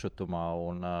vislielākajā sašutumā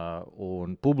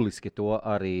un publiski to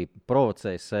arī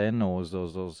provocēja Senu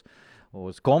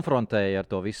uz konfrontēja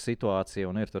ar to visu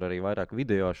situāciju, un ir tur arī vairāk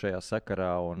video šajā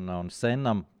sakarā, un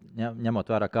Senam,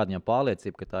 ņemot vērā kādu viņam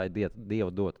pārliecību, ka tā ir Dieva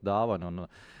dota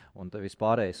dāvana, un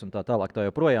vispārējais un tā tālāk tā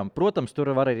joprojām. Protams, tur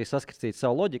var arī saskatīt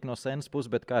savu loģiku no Senas puses,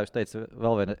 bet, kā jūs teicat,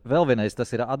 vēl vienreiz tas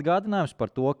ir atgādinājums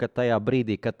par to, ka tajā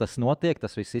brīdī, kad tas notiek,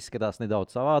 tas viss izskatās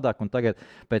nedaudz savādāk, un tagad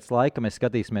pēc laika mēs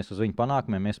skatīsimies uz viņu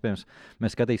panākumiem, iespējams,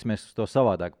 mēs skatīsimies uz to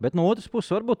savādāk. Bet no otras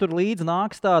puses, varbūt tur līdz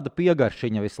nāks tāda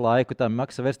piegaršiņa visu laiku, tam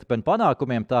Maksa Verstapena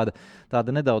panākumiem,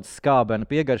 tāda nedaudz skābena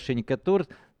piegaršiņa, ka tur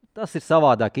tas ir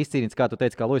savādāk izcīnīts, kā tu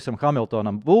teici, kā Lewisam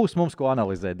Hamiltonam. Būs mums ko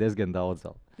analizēt diezgan daudz.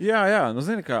 Jā,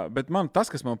 zini kā, bet tas,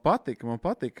 kas man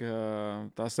patika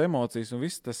tās emocijas un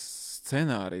viss tas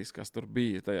scenārijs, kas tur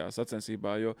bija tajā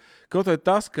sacensībā, jo kaut vai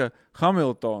tas, ka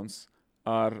Hamiltons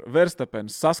ar Verstapenu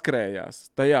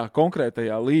saskrējās tajā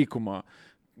konkrētajā līkumā,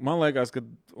 man liekas, ka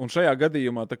un šajā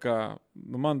gadījumā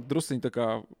man drusciņi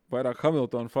vairāk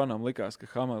Hamiltona fanam likās, ka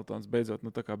Hamiltons beidzot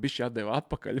bišķi atdeva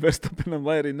atpakaļ Verstapenam,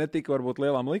 lai arī ne tik varbūt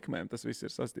lielām likmēm tas viss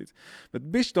ir sastīts. Bet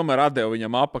bišķi tomēr atdeva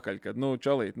viņam atpakaļ, kad,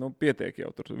 čalīt, pietiek jau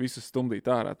tur visus stumdīt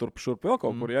ārā, turp šurp vēl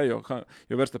kaut kur, jo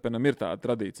Verstapenam ir tāda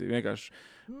tradīcija vienkārši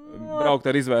braukt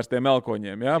ar izvērstiem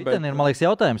elkoņiem. Ten ir, man liekas,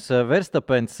 jautājums.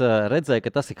 Verstapens redzēja,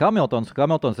 ka tas ir Hamiltons,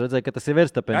 Hamiltons redzēja, ka tas ir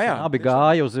Verstapens. Abi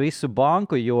gāja uz visu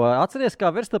banku, jo atceries,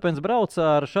 kā Verstapens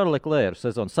brauca ar Charles Leclerc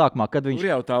sezonas sākumā, kad viņš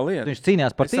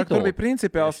cīnījās par titulu. Tur bija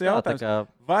principiāls jautājums.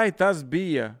 Vai tas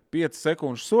bija 5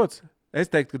 sekundžu sods?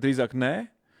 Es teiktu, ka drīzāk nē.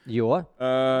 Jo?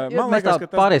 Man liekas, ka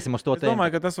pārēsim uz to tēmu. Es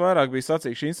domāju, ka tas vairāk bija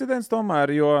sacīkšs incidents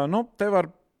tomēr, jo te var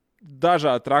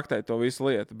dažādi traktēt to visu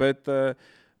lietu.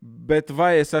 Bet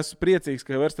vai es esmu priecīgs,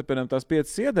 ka Verstapenam tās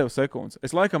 5 iedeva sekundes?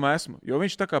 Es laikam esmu, jo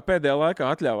viņš tā kā pēdējā laikā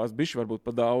atļāvās bišķi varbūt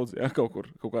pa daudz, kaut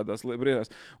kādās brīdās.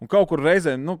 Un kaut kur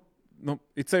reizēm,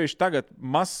 it sevišķi tagad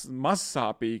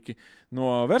mazsāpīgi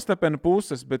no Verstapena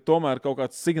puses, bet tomēr kaut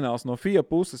kāds signāls no FIA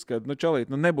puses, ka, čalīt,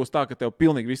 nebūs tā, ka tev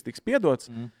pilnīgi viss tiks piedots.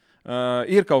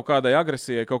 ir kaut kādai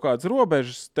agresijai, kaut kādas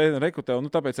robežas,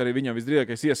 tāpēc arī viņam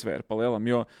visdrīzākais iesvēra pa lielam.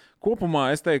 Jo kopumā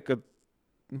es teiktu,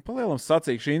 ka pa lielam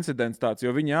sacīkšu incidents tāds,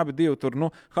 jo viņi abi divi tur,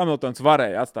 Hamiltons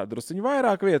varēja atstāt drusciņu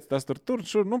vairāk vietas, tas tur,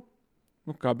 šur,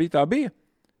 kā bija, tā bija.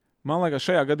 Man liekas,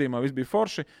 šajā gadījumā viss bija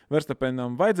forši.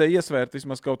 Verstapenam vajadzēja iesvērt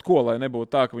vismaz kaut ko, lai nebūtu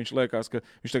tā, ka viņš liekas, ka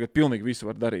viņš tagad pilnīgi visu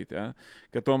var darīt. Ja?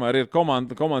 Ka tomēr ir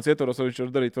komandas ietvaros, viņš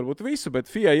var darīt varbūt visu, bet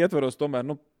FIA ietvaros tomēr,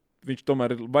 viņš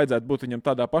tomēr vajadzētu būt viņam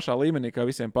tādā pašā līmenī kā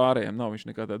visiem pārējiem. Nav viņš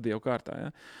nekādā dievu kārtā. Ja?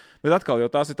 Bet atkal,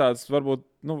 jo tās ir tādas, varbūt,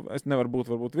 es nevaru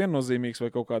būt varbūt viennozīmīgs vai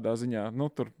kaut kādā ziņā,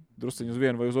 tur drusciņu uz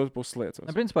vienu vai uz otru pusi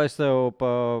liecos. Principā es tev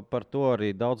par to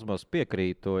arī daudz maz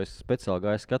piekrītu. Es speciāli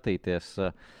gāju skatīties,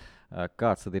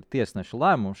 kāds tad ir tiesnešu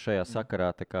lēmums šajā sakarā,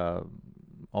 tā kā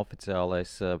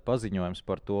oficiālais paziņojums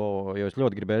par to, jo es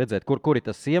ļoti gribēju redzēt, kur ir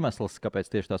tas iemesls, kāpēc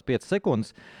tieši tās 5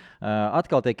 sekundes.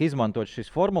 Atkal tiek izmantot šis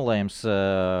formulējums,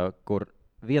 kur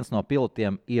viens no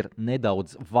pilotiem ir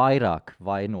nedaudz vairāk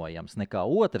vainojams nekā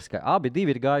otrs, ka abi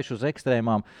divi ir gājuši uz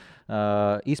ekstrēmām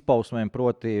izpausmēm,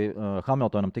 proti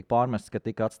Hamiltonam tika pārmests, ka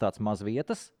tika atstāts maz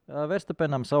vietas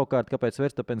Verstapenam, savukārt, kāpēc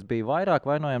Verstapens bija vairāk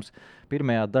vainojams.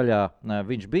 Pirmajā daļā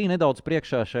viņš bija nedaudz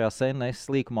priekšā šajā CNS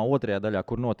līkumā, otrajā daļā,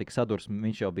 kur notika sadursme,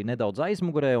 viņš jau bija nedaudz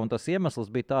aizmugurē, un tas iemesls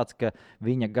bija tāds, ka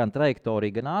viņa gan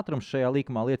trajektorija, gan ātrums šajā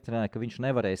līkumā liecināja, ka viņš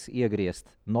nevarēs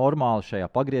iegriezt normāli šajā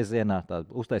pagriezienā,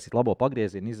 uztaisīt labo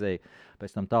pagriezienu, izēja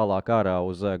pēc tam tālāk ārā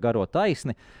uz garo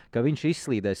taisni, ka viņš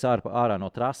izslīdēs ārā no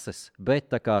trases, bet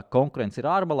tā kā konkurence ir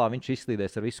ārmalā, viņš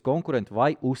izslīdēs ar visu konkurentu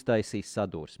vai uztaisīs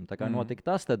sadursmi. Tā kā notika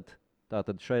tas, tad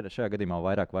šajā gadījumā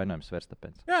vairāk vainojams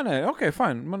Verstapens. Jā, nē, ok,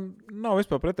 fine. Man nav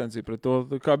vispār pretensija pret to,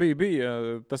 kā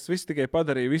bija. Tas viss tikai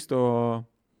padarīja visu to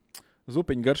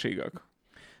zupiņu garšīgāku.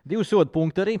 2 sodu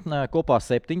punkti arī, kopā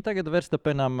 7 tagad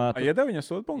Verstapenam. Iedeva viņam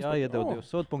sodu punktus? Jā, iedeva 2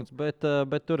 sodu punktus, bet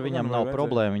tur viņam nav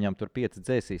problēma, viņam tur 5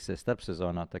 dzēsīsies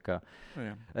starpsezonā.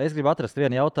 Es gribu atrast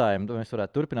vienu jautājumu, mēs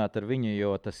varētu turpināt ar viņu,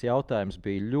 jo tas jautājums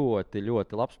bija ļoti,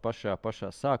 ļoti labs pašā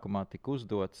sākumā, tika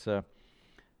uzdots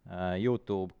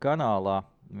YouTube kanālā,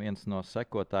 viens no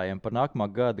sekotājiem par nākamā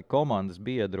gada komandas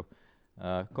biedru.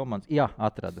 Jā,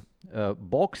 atrada.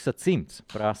 Boksa 100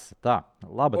 prasa tā.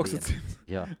 Boksa 100.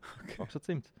 Jā, okay. Boksa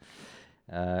 100.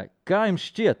 Kā jums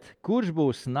šķiet, kurš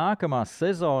būs nākamās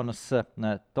sezonas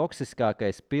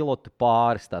toksiskākais pilotu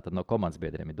pāris? Tātad no komandas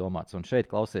biedriem ir domāts. Un šeit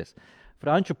klausies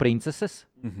Franču princeses.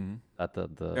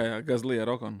 Tātad, jā, Gasly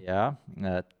ar Ocon. Jā,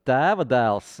 tēva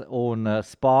dēls un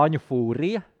spāņu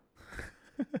fūrija.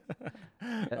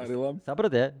 Arī labi.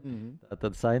 Saprat, ja?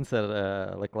 Tad Sainz ar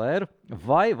Leclerc.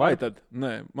 Vai tad?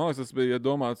 Nē, man liekas, tas bija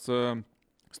domāts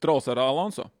Strolls ar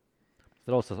Alonso.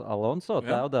 Strolls ar Alonso,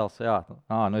 tēvdēls, jā.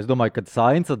 Es domāju, ka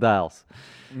Sainza dēls.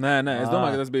 Nē, es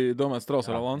domāju, ka tas bija domāts Strolls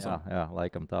ar Alonso. Jā,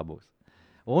 laikam tā būs.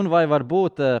 Un vai var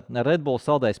būt Red Bull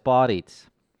saldējs pārītis?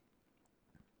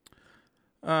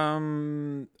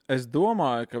 Es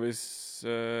domāju, ka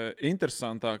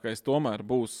visinteresantākais tomēr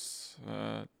būs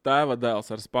tēva dēls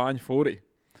ar spāņu fūriju.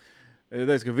 Es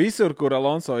teicu, ka visur, kur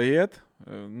Alonso iet,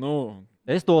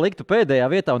 Es to liktu pēdējā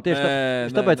vietā, un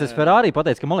tieši tāpēc es Ferrari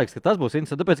pateicu, ka man liekas, ka tas būs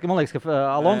interesanti, tāpēc, ka man liekas, ka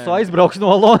Alonso aizbrauks no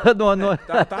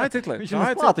tā ir cita lieta. Viņš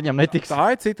mums klāt viņam netiks. Tā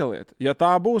ir cita lieta. Ja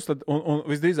tā būs, tad, un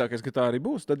visdrīzākais, ka tā arī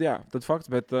būs, tad jā, tad fakts,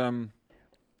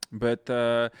 bet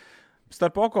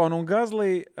starp Oconu un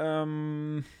Gasly...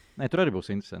 Nē, tur arī būs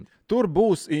interesanti. Tur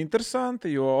būs interesanti,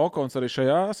 jo Ocons arī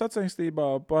šajā sacensībā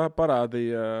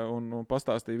parādīja un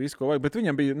pastāstīja visu, ko vajag. Bet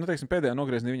viņam bija, pēdējā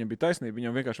nogriezienī viņam bija taisnība.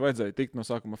 Viņam vienkārši vajadzēja tikt no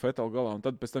sākuma Vettel galā, un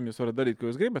tad pēc tam jūs varat darīt, ko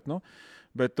jūs gribat.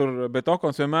 Bet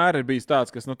Ocons vienmēr ir bijis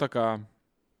tāds, kas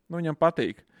viņam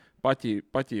patīk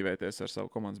paķīvēties ar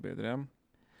savu komandas biedriem.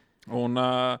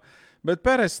 Bet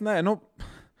Perez,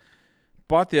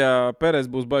 pat ja Perez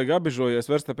būs baigi apbižojies,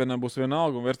 Verstapenam būs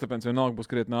vienalga, un Verstapens vienalga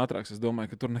būs krietni ātrāks. Es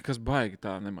domāju, ka tur nekas baigi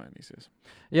tā nemainīsies.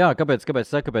 Jā, kāpēc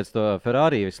to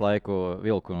Ferrari visu laiku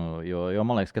vilku? Jo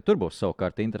man liekas, ka tur būs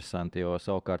savukārt interesanti, jo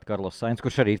savukārt Carlos Sainz,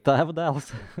 kurš arī ir tēva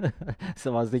dēls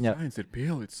savā ziņā. Sainz ir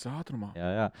pielicis ātrumā.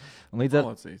 Jā. Un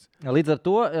līdz ar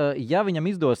to, ja viņam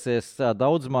izdosies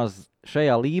daudz maz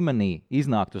šajā līmenī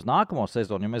iznākt uz nākamo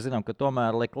sezonu, jo mēs zinām, ka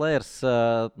tomēr Leclerc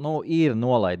ir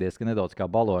nolaidies nedaudz kā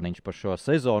baloniņš par šo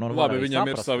sezonu. Labi,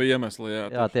 viņam ir savi iemesli.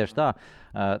 Jā, tieši tā.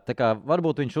 Tā kā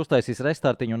varbūt viņš uztaisīs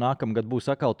restartiņu un nākamgad būs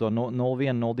atkal to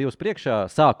 0-1, 0-2 priekšā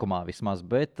sākumā vismaz,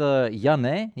 bet ja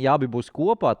nē, ja abi būs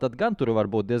kopā, tad gan tur var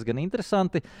būt diezgan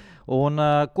interesanti. Un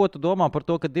ko tu domā par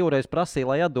to, ka divreiz prasīja,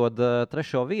 lai atdod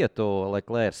 3. vietu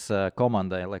Leclerc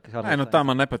komandai? Tā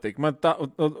man nepatīk.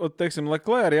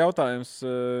 Leclerc jautājums,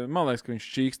 man liekas, ka viņš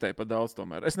čīkstēja pa daudz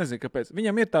tomēr. Es nezinu, kāpēc.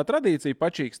 Viņam ir tā tradīcija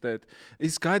pačīkstēt. Ir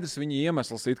skaidrs viņa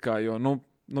iemesls it kā, jo,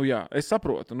 Nu, jā, es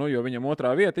saprotu, jo viņam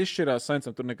otrā vieta izšķirās,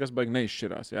 Sainzam tur nekas baigi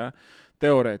neizšķirās. Jā.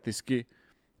 Teorētiski,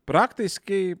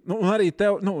 praktiski, un arī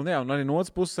un arī no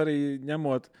otras puses arī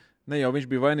ņemot, ne jau viņš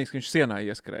bija vainīgs, ka viņš sienā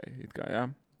ieskrēja. Jā.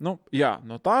 Jā,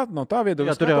 no tā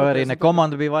viedokļa. Tur jau arī ne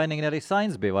komanda bija vainīga, ne arī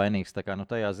Sainz bija vainīgs. Tā kā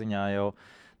tajā ziņā jau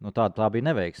tā bija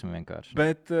neveiksme vienkārši.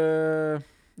 Bet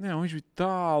viņš bija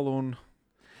tālu un...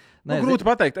 grūti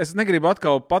pateikt. Es negribu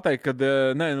atkal pateikt, ka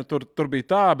tur bija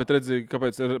tā, bet redzi,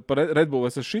 kāpēc par Red Bull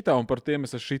es esmu šitā un par tiem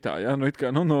es esmu šitā. Ja?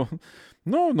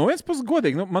 No viens puses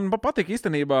godīgi. Man patīk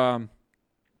īstenībā,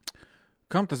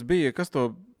 kam tas bija, kas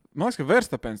to... Man liekas, ka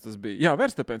Verstapens tas bija. Jā,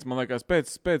 Verstapens, man liekas,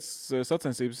 pēc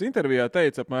sacensības intervijā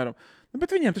teica apmēram,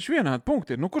 bet viņiem taču vienādi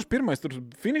punkti ir. Kurš pirmais tur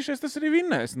finišēs, tas arī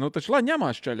vinnēs. Taču lai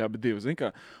ņemās šķaļā, bet divi, zin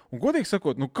kā. Un godīgi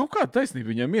sakot, kaut kāda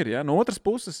taisnība viņam ir, ja? No otras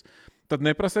puses, tad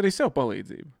neprasa arī sev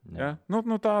palīdzību. Ja?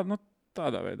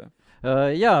 Tādā veidā.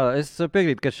 Jā, es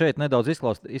piekrītu, ka šeit nedaudz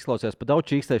izklausījās par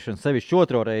daudz čīkstēšanu, sevišķi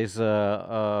otro reizi.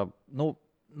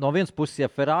 No vienas puses,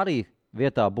 ja Ferrari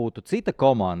vietā būtu cita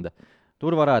komanda,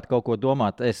 tur varētu kaut ko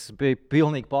domāt. Es biju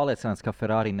pilnīgi pārliecināts, ka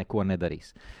Ferrari neko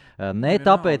nedarīs.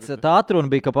 Tāpēc tā atruna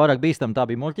bija, ka pārāk bīstama. Tā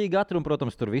bija muļķīga atruna.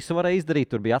 Protams, tur visu varēja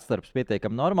izdarīt. Tur bija atstarps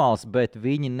pietiekami normāls, bet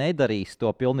viņi nedarīs to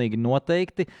pilnīgi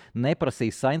noteikti.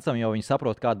 Neprasīs Sainzam, jo viņi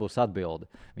saprot, kāda būs atbilde.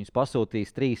 Viņus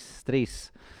pasūtīs trīs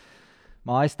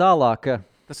mājas tālāk.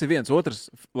 Tas ir viens otrs,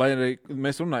 lai arī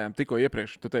mēs runājām tikko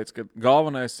iepriekš. Tu teici, ka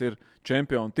galvenais ir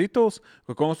čempionu tituls,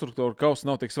 ka konstruktoru kauss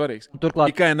nav tik svarīgs.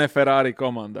 Tikai ne Ferrari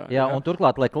komandā. Jā, un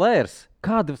turklāt Leclerc,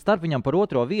 kāda starp viņam par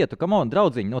otro vietu? Come on,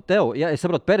 draudziņi, tev, ja es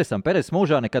saprotu, Peres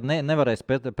mūžā nekad nevarēs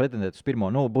pretendēt uz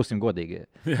pirmo, būsim godīgi.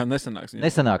 Jā, nesanāks.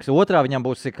 Nesanāks. Otrā viņam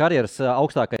būs karjeras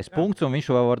augstākais punkts, un viņš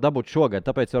jau var dabūt šogad,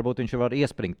 tāpēc varbūt viņš var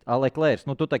iespringt. Leclerc,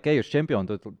 tu tā kā ej uz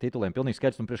čempionu tituliem, pilnīgi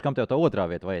skaidrs, un priekš kam tev tā otrā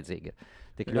vieta vajadzīga?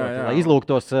 Tik ļoti, lai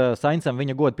izlūgtos Sainzam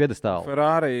viņa godu piedestālu.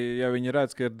 Ferrari, ja viņi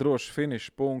redz, ka ir droši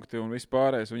finiša punkti un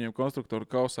vispārējais, viņiem konstruktoru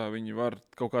kausā viņi var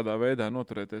kaut kādā veidā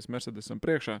noturēties Mercedesam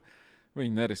priekšā,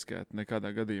 viņi neriskētu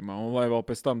nekādā gadījumā. Un lai vēl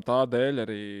pēc tam tā dēļ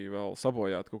arī vēl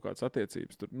sabojātu kaut kādas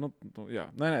attiecības. Tur, jā.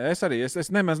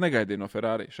 Es nemaz negaidīju no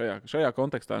Ferrari. Šajā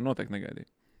kontekstā noteikti negaidīju.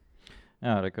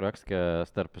 Jā, raksta, ka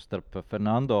starp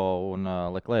Fernando un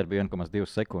Leclerc bija 1,2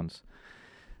 sekundes.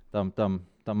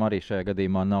 Tam arī šajā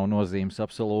gadījumā nav nozīmes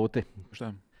absolūti.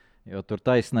 Jo tur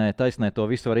taisnē to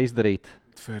visu var izdarīt.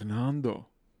 Fernando.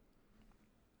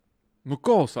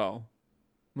 Kolosāli.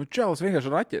 Čalis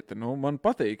vienkārši raķete. Man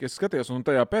patīk. Es skatījos, un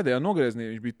tajā pēdējā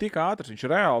nogriezienī viņš bija tik ātrs, viņš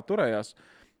reāli turējās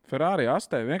Ferrari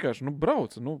astē, vienkārši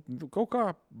brauc. Kaut kā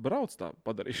brauc tā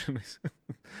padarīšanas.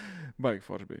 Baigi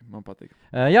forši bija. Man patīk.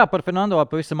 Jā, par Fernando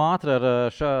pavisam ātri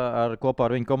kopā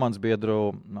ar viņu komandas biedru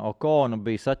Oconu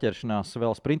bija saķeršanās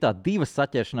vēl sprintā. 2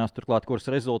 saķeršanās, turklāt, kuras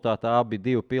rezultātā abi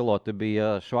divi piloti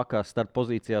bija švakās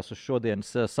startpozīcijās uz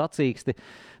šodienas sacīksti.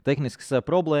 Tehniskas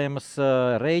problēmas,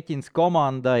 rēķins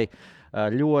komandai.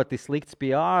 Ļoti slikts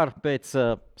PR pēc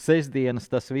sestdienas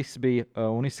tas viss bija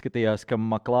un izskatījās, ka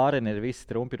McLaren ir visi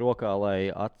trumpi rokā,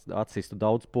 lai atsistu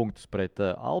daudz punktus pret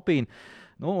Alpīnu.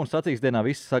 Un sacīksdienā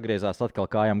viss sagriezās atkal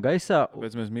kājām gaisā.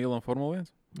 Pēc mēs mīlam Formula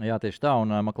 1? Jā, tieši tā, un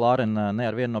McLaren ne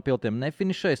ar vienu no pilotiem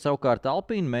nefinišēja. Savukārt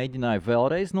Alpīna mēģināja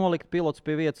vēlreiz nolikt pilotus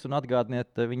pie vietas un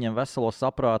atgādināt viņiem veselo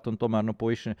saprātu. Un tomēr,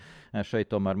 puiši, šeit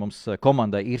tomēr mums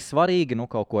komandai ir svarīgi,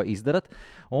 kaut ko izdarat.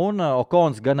 Un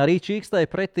Ocons gan arī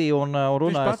čīkstēja pretī un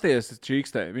runāja. Viņš patiesi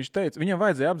čīkstēja. Viņš teica, viņam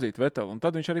vajadzēja apdzīt Vetelu, un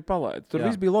tad viņš arī palaida. Tur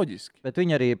viss bija loģiski. Bet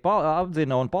viņi arī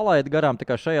apdzina un palaida garām.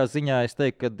 Tā kā šajā ziņā es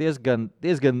teiktu, ka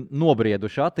diezgan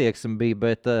nobrieduši attieksmi bija,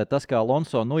 bet tas, kā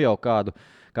Alonso jau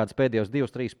kāds pēdējos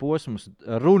 2-3 posmus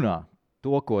runā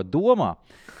to, ko domā.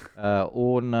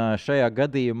 Un šajā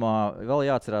gadījumā vēl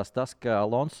jāatcerās tas, ka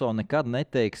Alonso nekad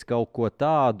neteiks kaut ko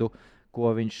tādu,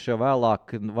 ko viņš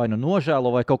vēlāk vai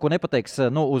nožēlo, vai kaut ko nepateiks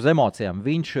uz emocijām.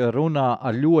 Viņš runā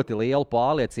ar ļoti lielu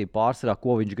pārliecību pārsvarā,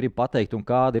 ko viņš grib pateikt un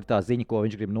kāda ir tā ziņa, ko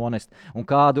viņš grib nonest un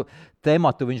kādu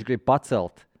tematu viņš grib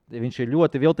pacelt. Viņš ir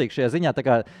ļoti viltīgs šajā ziņā. Tā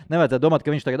kā nevajadzētu domāt,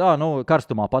 ka viņš tagad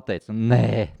karstumā pateica.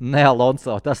 Nē,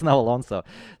 Alonso, tas nav Alonso.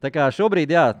 Tā kā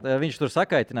šobrīd, viņš tur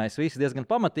sakaitinājis visi diezgan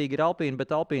pamatīgi ir Alpīna,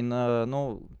 bet Alpīna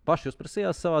paši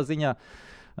uzprasījās savā ziņā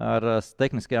ar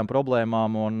tehniskajām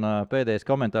problēmām. Un pēdējais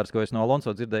komentārs, ko es no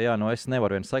Alonso dzirdēju, es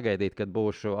nevaru vien sagaidīt, kad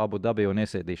būšu Abu Dabi un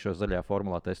iesēdīšos zaļajā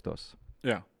formulā testos.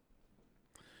 Jā.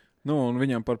 Un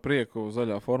viņam par prieku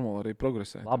zaļā formula arī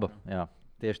progresē. Labi, jā.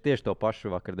 Tieši to pašu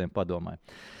vakardien padomāju.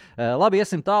 Labi,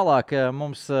 iesim tālāk.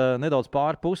 Mums nedaudz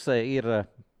pāri pusē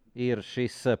ir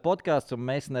šis podcasts, un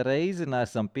mēs nereizi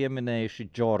neesam pieminējuši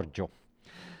Džordžu.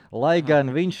 Lai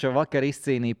gan viņš vakar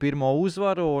izcīnīja pirmo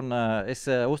uzvaru, un es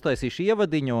uztaisīšu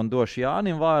ievadiņu un došu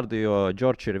Jānim vārdu, jo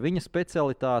Džordžs ir viņa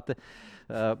specialitāte.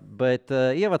 Bet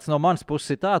ievads no manas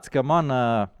puses ir tāds, ka man,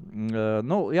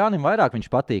 Jānim vairāk viņš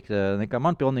patīk nekā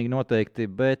man pilnīgi noteikti,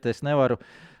 bet es nevaru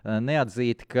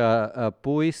neatzīt, ka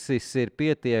puisis ir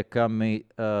pietiekami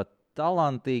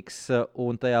talantīgs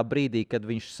un tajā brīdī, kad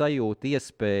viņš sajūt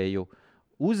iespēju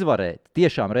uzvarēt,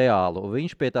 tiešām reālu,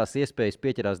 viņš pie tās iespējas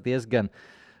pieķerās diezgan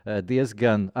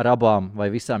ar abām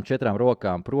vai visām 4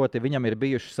 rokām. Proti, viņam ir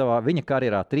bijuši viņa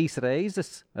karjerā 3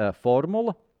 reizes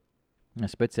formula,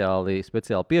 speciāli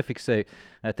piefiksēju,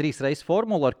 3 reizes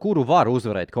formula, ar kuru var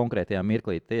uzvarēt konkrētajā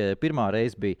mirklī. Pirmā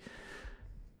reize bija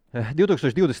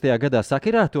 2020. gadā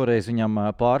Sakirā, toreiz viņam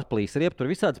pārplīs riepu, tur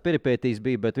visādas peripētīs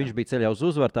bija, bet viņš bija ceļā uz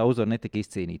uzvaru, tā uzvara netika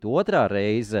izcīnīta. Otrā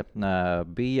reize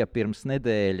bija pirms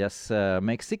nedēļas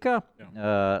Meksikā,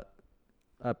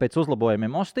 pēc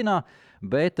uzlabojumiem Ostinā,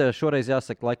 bet šoreiz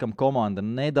jāsaka, laikam komanda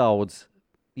nedaudz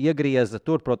iegrieza.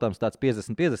 Tur, protams, tāds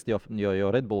 50-50, jo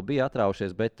Red Bull bija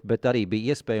atraušies, bet arī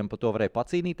bija iespējams par to varēja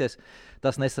pacīnīties.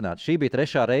 Tas nesanāca. Šī bija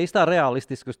 3. reize, tā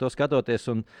realistiski uz to skatoties,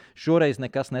 un šoreiz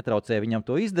nekas netraucēja viņam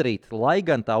to izdarīt. Lai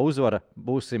gan tā uzvara,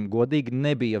 būsim godīgi,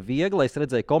 nebija viegla. Es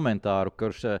redzēju komentāru,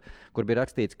 kur bija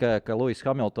rakstīts, ka Lewis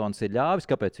Hamiltons ir ļāvis,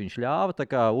 kāpēc viņš ļāva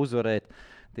tā kā uzvarēt.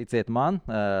 Ticiet man,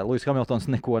 Lewis Hamiltons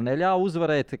neko neļāva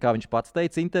uzvarēt, kā viņš pats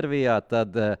teica intervijā,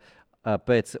 tad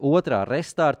pēc otrā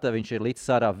restarta viņš ir līdz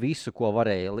sārā visu, ko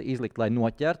varēja izlikt, lai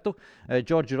noķertu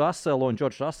Džordžu Russellu, un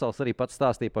Džordžs Russells arī pats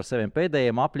stāstīja par saviem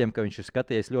pēdējiem apļiem, ka viņš ir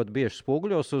skatījies ļoti bieži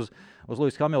spoguļos uz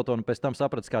Lewis Hamiltonu, pēc tam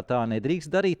sapratis, kā tā nedrīkst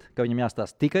darīt, ka viņam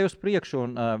jāstāsta tikai uz priekšu,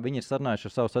 un viņi ir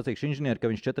sarunājuši ar savu sacīkšu inženieri, ka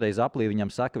viņš 4 reizes aplī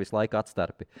viņam saka visu laiku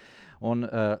atstarpi. Un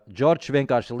Džordžs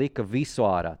vienkārši lika visu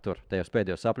ārā tur, tajos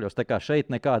pēdējos apļos, tā kā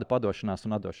šeit nekāda padošanās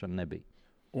un atdošana nebija.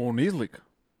 Un izlika.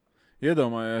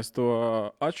 Iedomājies to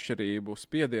atšķirību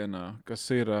spiedienā, kas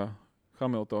ir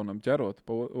Hamiltonam ķerot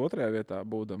pa 2. vietā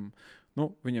būdam.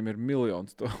 Viņam ir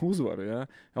miljons to uzvaru. Ja?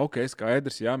 Ok,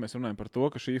 skaidrs, jā, mēs runājam par to,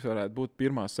 ka šī varētu būt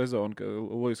pirmā sezona, ka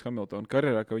Lewis Hamiltona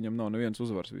karjerā, ka viņam nav nevienas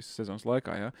uzvaras visas sezonas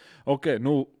laikā. Ja? Ok,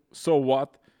 so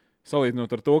what?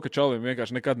 Salīdzinot ar to, ka čalim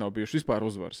vienkārši nekad nav bijuši vispār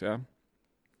uzvaras. Ja?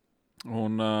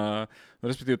 Un,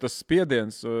 respektīvi, tas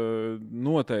spiediens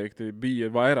noteikti bija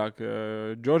vairāk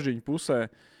Džordžiņa pusē.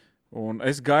 Un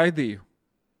es gaidīju,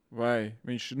 vai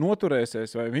viņš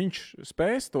noturēsies, vai viņš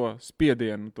spēs to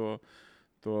spiedienu,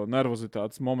 to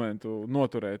nervozitātes momentu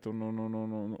noturēt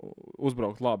un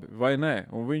uzbraukt labi, vai nē.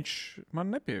 Un viņš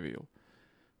man nepievīla.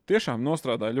 Tiešām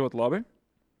nostrādāja ļoti labi.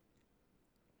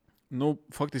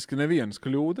 Faktiski nevienas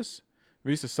kļūdas,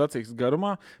 visas sacīkstes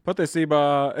garumā. Patiesībā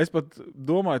es pat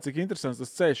domāju, cik interesants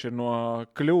tas ceļš ir no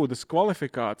kļūdas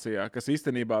kvalifikācijā, kas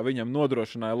īstenībā viņam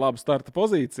nodrošināja labu starta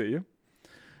pozīciju.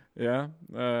 Ja,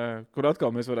 kur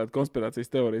atkal mēs varētu konspirācijas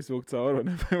teorijas vilkt cauri,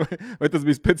 vai tas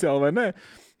bija speciāli vai nē,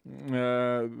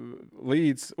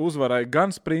 līdz uzvarai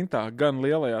gan sprintā, gan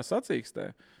lielajā sacīkstē.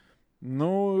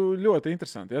 Ļoti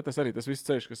interesanti. Ja, tas arī tas viss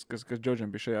ceļš, kas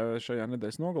Džordžam bija šajā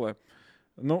nedēļas nogalē.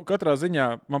 Katrā ziņā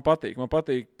man patīk. Man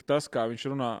patīk tas, kā viņš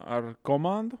runā ar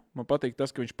komandu. Man patīk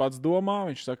tas, ka viņš pats domā.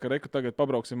 Viņš saka, reku, tagad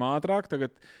pabrauksim ātrāk.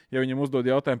 Tagad, ja viņam uzdod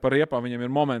jautājumu par riepām, viņam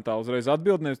ir momentāli uzreiz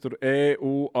atbildnieks. Tur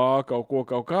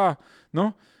kaut kā.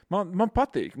 Man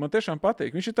patīk. Man tiešām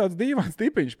patīk. Viņš ir tāds dīvains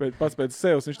tipiņš pats pēc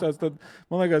sevis.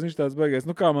 Man liekas, viņš tāds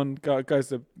beigās. Kā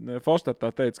es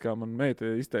Fostertā teicu, kā man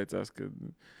meita izteicās, ka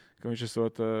viņš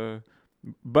esot...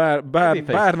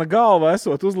 Bērna galva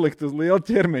esot uzlikt uz liela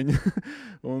ķermeņa.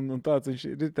 un tāds viņš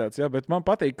ir tāds, jā. Bet man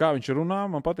patīk, kā viņš runā,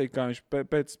 man patīk, kā viņš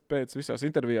pēc visās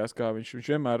intervijās, kā viņš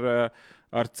vienmēr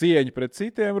ar cieņu pret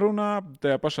citiem runā.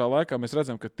 Tajā pašā laikā mēs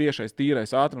redzam, ka tiešais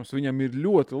tīrais ātrums viņam ir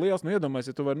ļoti liels.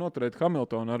 Iedomājies, ja tu vari noturēt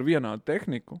Hamiltonu ar vienādu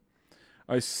tehniku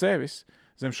aiz sevis,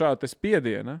 zem šāda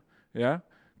spiediena, ja,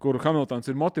 kur Hamiltons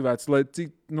ir motivēts,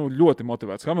 ļoti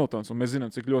motivēts Hamiltons, un mēs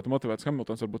zinām, cik ļoti motivēts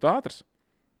Hamiltons var būt ātrs.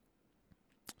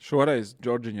 Šoreiz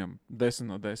Džordžiņam 10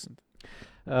 no 10.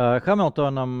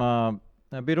 Hamiltonam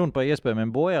bija runa par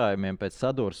iespējamiem bojājumiem pēc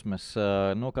sadursmes.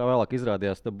 Kā vēlāk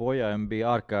izrādījās, tad bojājumi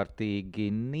bija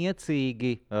ārkārtīgi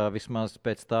niecīgi, vismaz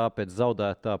pēc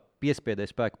zaudētā piespiedē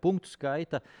spēka punktu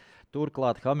skaita.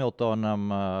 Turklāt Hamiltonam,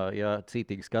 ja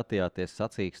cītīgi skatījāties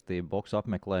sacīkstī boksu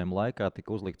apmeklējuma laikā,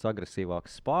 tika uzlikts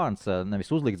agresīvāks spārns,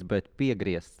 nevis uzlikts, bet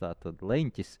piegriezts tātad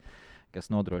leņķis, kas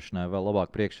nodrošināja vēl labāk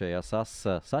priekšējās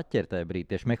saķeri tajā brīdī,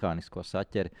 tieši mehānisko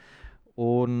saķeri.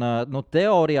 Un,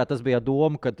 teorijā tas bija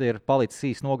doma, ka ir palicis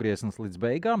īsts nogrieznis līdz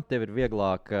beigām. Tev ir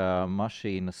vieglāk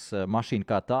mašīna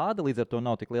kā tāda, līdz ar to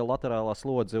nav tik liela laterālā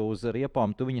slodze uz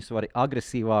riepām. Tu viņas vari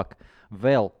agresīvāk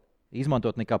vēl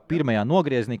izmantot nekā pirmajā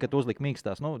nogriezienī, kad uzlika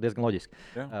mīkstās. Diezgan loģiski.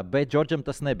 Bet Džordžam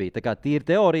tas nebija. Tā kā tīri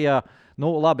teorijā,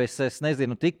 labi, es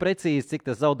nezinu tik precīzi, cik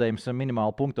tas zaudējums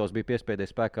minimāli punktos bija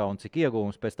piespēdējis spēkā un cik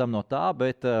ieguvums pēc tam no tā,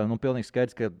 bet pilnīgi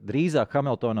skaidrs, ka drīzāk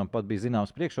Hamiltonam pat bija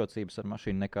zināmas priekšrocības ar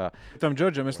mašīnu nekā... Tam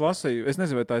Džordžam es lasīju, es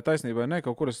nezinu, vai tā ir taisnība vai ne,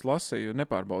 kaut kur es lasīju,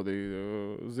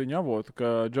 nepārbaudīju ziņu avotu,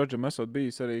 ka Džordžam esot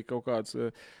bijis arī kaut kāds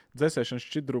dzēsēšanas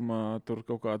šķidrumā, tur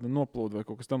kaut kāda noplūda vai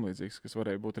kaut kas tam līdzīgs, kas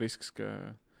varēja būt risks, ka...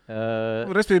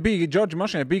 Respektīvi, bija Džordža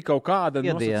mašīnai bija kaut kāda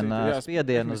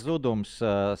spiediena zudums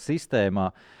sistēmā,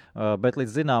 bet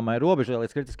līdz zināmai robežai,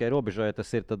 līdz kritiskai robežai, tas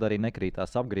ir tad arī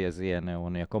nekrītās apgriezieni,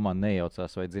 un ja komanda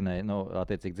nejaucās vai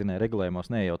attiecīgi dzinēja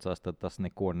regulējumos nejaucās, tad tas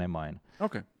neko nemaina.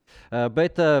 Okay.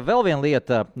 Bet vēl viena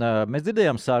lieta, mēs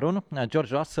dzirdējām sarunu,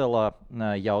 Džordža Rasela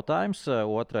jautājums,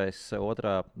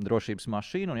 otrā drošības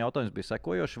mašīna, un jautājums bija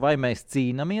sekojoši, vai mēs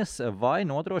cīnamies vai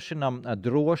nodrošinām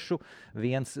drošu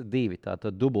 1-2,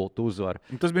 tātad dubultu uzvaru.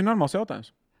 Tas bija normāls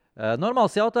jautājums.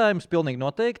 Normāls jautājums, pilnīgi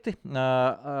noteikti.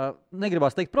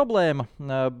 Negribās teikt problēma,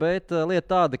 bet lieta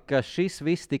tāda, ka šis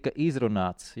viss tika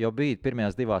izrunāts, jau bija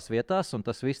pirmajās 2 vietās, un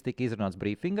tas viss tika izrunāts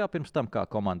brīfingā pirms tam, kā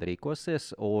komanda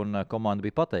rīkosies, un komanda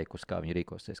bija pateikusi, kā viņi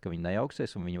rīkosies, ka viņi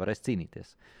nejauksies un viņi varēs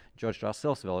cīnīties. Džordžs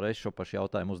Rasels vēlreiz šo pašu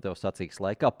jautājumu uzdeva sacīkstes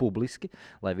laikā publiski,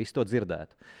 lai visi to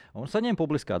dzirdētu. Un saņēma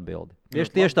publisku atbildi.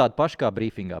 Tieši tādu pašu kā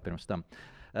brīfingā pirms tam.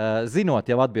 Zinot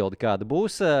jau atbildi, kāda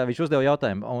būs, viņš uzdeva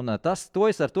jautājumu. Un ar to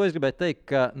es gribēju teikt,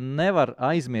 ka nevar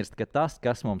aizmirst, ka tas,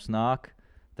 kas mums nāk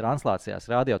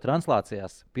translācijās, radio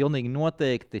translācijās, pilnīgi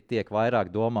noteikti tiek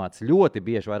vairāk domāts, ļoti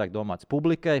bieži vairāk domāts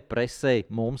publikai, presei,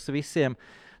 mums visiem,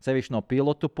 sevišķi no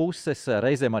pilotu puses,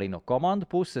 reizēm arī no komandu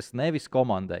puses, nevis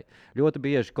komandai. Ļoti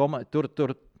bieži tur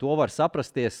to var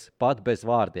saprasties pat bez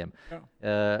vārdiem.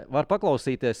 Var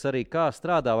paklausīties arī, kā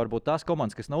strādā varbūt tās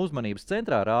komandas, kas nav uzmanības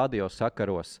centrā radio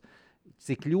sakaros,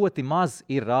 cik ļoti maz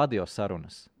ir radio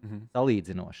sarunas,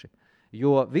 salīdzinoši.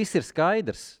 Jo viss ir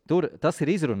skaidrs, tas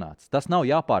ir izrunāts, tas nav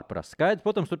jāpārprasa. Skaidrs,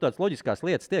 protams, tur tādas loģiskās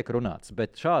lietas tiek runāts,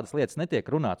 bet šādas lietas netiek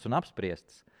runāts un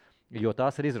apspriestas, jo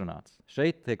tās ir izrunāts.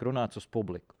 Šeit tiek runāts uz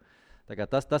publiku.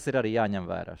 Tas ir arī jāņem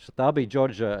vērā. Tā bija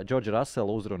Džordža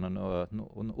Rasela uzruna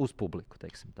uz publiku,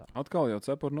 teiksim tā. Atkal jau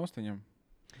cepur nostiņam.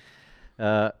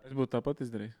 Es būtu tāpat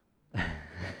izdarījis.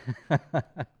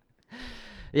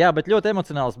 Jā, bet ļoti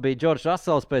emocionāls bija Džordžs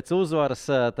Rasels pēc uzvaras.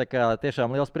 Tā kā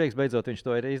tiešām liels prieks, beidzot viņš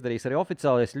to ir izdarījis arī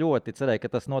oficiāli. Es ļoti cerēju, ka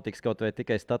tas notiks kaut vai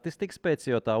tikai statistikas pēc,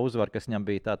 jo tā uzvara, kas viņam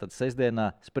bija tātad sestdienā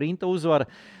sprinta uzvara,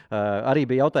 arī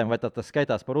bija jautājumi, vai tas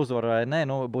skaitās par uzvaru vai nē.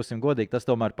 Būsim godīgi, tas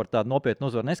tomēr par tādu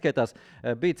nopietnu uzvaru neskaitās.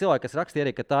 Bija cilvēki, kas rakstīja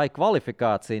arī, ka tā ir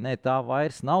kvalifikācija. Nē, tā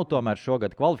vairs nav tomēr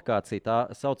šogad kvalifikācija. Tā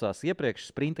saucās iepriekš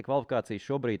sprinta kvalifikācija.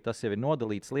 Šobrīd tas jau ir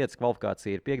nodalīts lietas.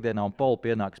 Kvalifikācija ir piekdienā un Polu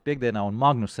pienāks piekdienā, un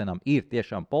Magnusenam ir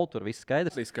tiešām Polu, tur viss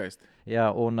skaidrs. Jā,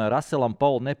 un Raselam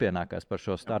Polu nepienākās par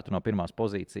šo startu no pirmās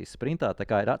pozīcijas sprintā.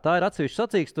 Tā ir atsevišķa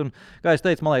sacīksts, un, kā es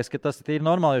teicu, man liekas, ka tas ir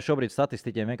normāli, jo šobrīd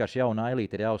statistiķiem vienkārši jauna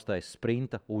ailīte ir jāuztais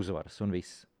sprinta uzvaras un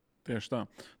viss. Tieši tā.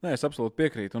 Nē, es absolūti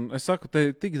piekrītu. Un es saku, te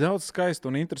ir tik daudz skaistu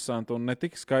un interesantu, un ne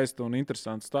tik skaistu un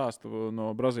interesantu stāstu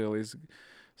no Brazīlijas,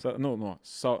 no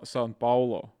São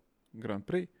Paulo Grand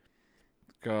Prix,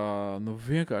 ka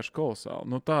vienkārši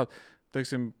kolosāli.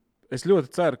 Teiksim, es ļoti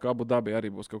ceru, ka Abu Dabi arī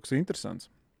būs kaut kas interesants.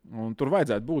 Un tur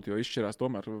vajadzētu būt, jo izšķirās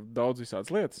tomēr daudz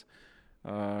visādas lietas,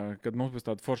 kad mums būs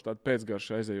tāda forša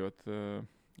pēcgarša aizejot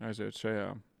šajā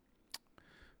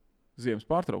ziemas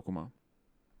pārtraukumā.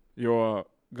 Jo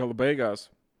gala beigās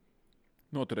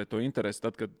noturēt to interesi,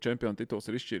 tad, kad čempiona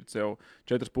tituls ir izšķirts jau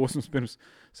 4 posmus pirms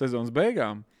sezonas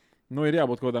beigām, ir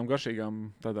jābūt kaut kādām garšīgām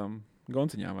tādām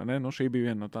gonciņām, vai ne? Šī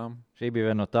bija viena no tām. Šī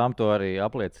bija viena no tām, to arī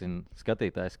apliecina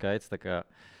skatītāju skaits, tā kā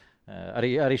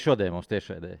arī šodien mums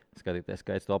tiešraidē skatītājs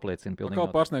skaits to apliecina pilnīgi. Kā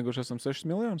pārsnieguši esam 6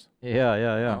 miljonus? Jā.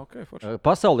 Okay,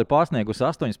 pasauli ir pārsniegusi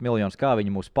 8 miljonus, kā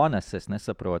viņi mūs panes, es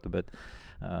nesaprotu, bet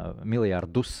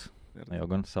miljardus, jau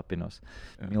gan sapinos,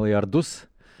 miljardus,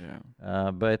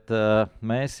 bet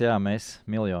mēs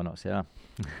miljonos, jā.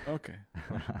 Ok,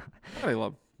 arī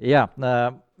labi. Jā,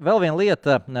 vēl viena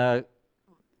lieta,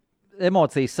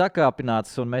 emocijas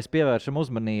sakāpinātas, un mēs pievēršam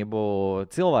uzmanību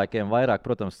cilvēkiem. Vairāk,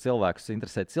 protams, cilvēkus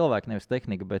interesē cilvēki, nevis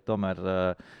tehnika, bet tomēr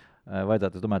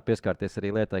vajadzētu, es domāju, pieskārties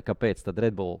arī lietai, kāpēc tad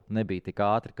Red Bull nebija tik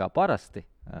ātri kā parasti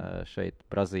šeit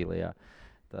Brazīlijā.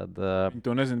 Viņi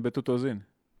to nezina, bet tu to zini.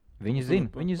 Viņi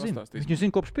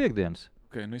zina kopš piekdienas.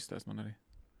 Ok, izstāst man arī.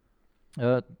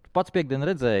 Pats piekdien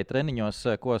redzēja treniņos,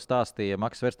 ko stāstīja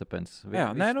Maks Verstapens. Jā,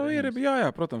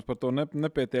 protams, par to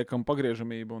nepietiekamu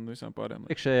pagriežamību un visām pārējām.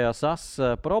 Iekšējās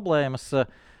problēmas,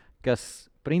 kas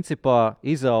principā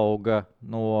izauga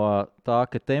no tā,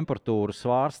 ka temperatūra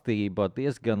svārstība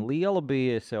diezgan liela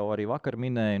bija. Es jau arī vakar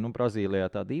minēju, Brazīlijā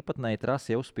tāda īpatnēja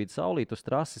trase, ja uzspīd saulīt, uz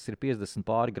trases ir 50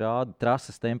 pāri grādi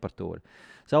trases temperatūra.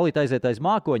 Saulīt aiziet aiz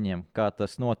mākoņiem, kā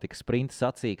tas notika sprinta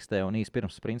sacīkstē, un īsi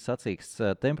pirms sprinta sacīksts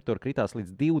temperatūra kritās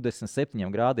līdz 27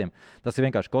 grādiem. Tas ir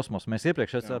vienkārši kosmos. Mēs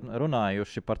iepriekš esam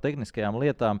runājuši par tehniskajām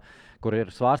lietām, kur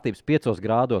ir svārstības 5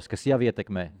 grādos, kas jau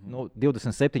ietekmē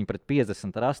 27 pret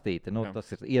 50 rastīti.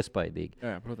 Tas ir iespaidīgi.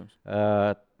 Jā, protams.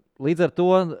 Līdz ar to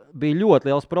bija ļoti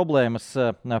liels problēmas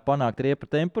panākt riepu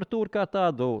temperatūru kā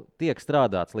tādu. Tiek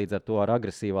strādāts līdz ar to ar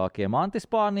agresīvākiem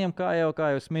antispārniem, kā jau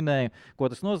es minēju.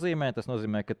 Ko tas nozīmē? Tas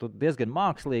nozīmē, ka tu diezgan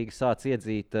mākslīgi sāc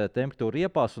iedzīt temperatūru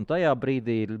riepās, un tajā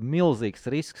brīdī ir milzīgs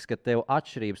risks, ka tev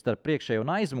atšķirības starp priekšējo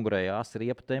un aizmugurējo asi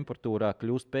riepu temperatūrā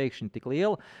kļūst pēkšņi tik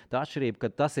liela. Tā atšķirība,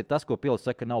 ka tas ir tas, ko pilots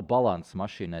saka, nav balanss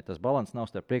mašīnai. Tas balanss nav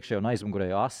starp priekšējo un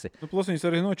aizmugurējo asi. Plus viņas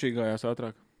arī nočīgājās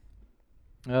ātrāk.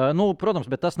 Protams,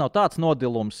 bet tas nav tāds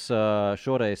nodilums.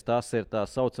 Šoreiz tas ir tā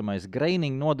saucamais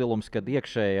graining nodilums, kad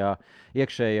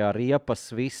iekšējā riepas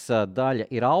visa daļa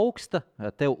ir augsta.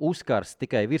 Tev uzkars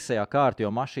tikai virsējā kārta,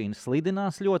 jo mašīna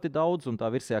slidinās ļoti daudz, un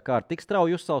tā virsējā kārta tik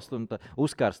strauji uzsalst un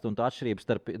uzkarst, un tā atšķirība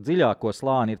starp dziļāko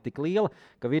slāni ir tik liela,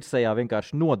 ka virsējā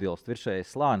vienkārši nodilst.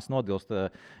 Virsējais slānis nodilst,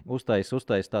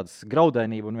 uztais tādas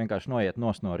graudainību un vienkārši noiet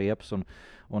nos no riepas.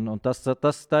 Un tas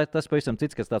pavisam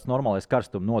cits, kas tāds normālais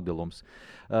karstuma nodilums.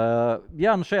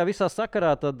 Šajā visā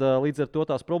sakarā tad, līdz ar to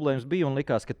tās problēmas bija un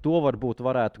likās, ka to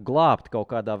varētu glābt kaut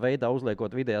kādā veidā,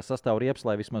 uzliekot vidējā sastāvu riepas,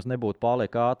 lai vismaz nebūtu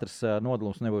pārlieku ātrs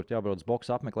nodilums, nebūtu jābrauc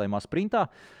boxa apmeklējumā sprintā.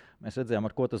 Mēs redzējām,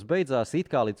 ar ko tas beidzās. It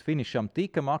kā līdz finišam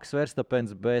tika Maks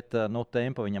Verstapens, bet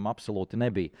tempa viņam absolūti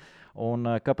nebija. Un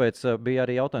kāpēc bija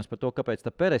arī jautājums par to, kāpēc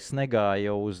Peres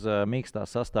negāja uz mīkstā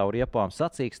sastāvu riepām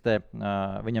sacīkstē,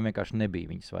 viņam vienkārši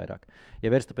nebija viņas vairāk.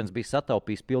 Ja Verstapens bija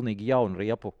sataupījis pilnīgi jaunu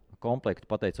riepu komplektu,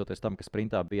 pateicoties tam, ka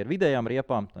sprintā bija ar vidējām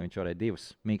riepām, viņš varēja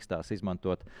 2 mīkstās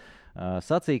izmantot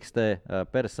sacīkstē.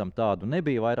 Peresam tādu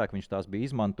nebija vairāk, viņš tās bija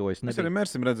izmantojis. Mēs arī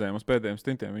Mersim redzējām uz pēdējiem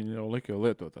stintiem, viņi jau lika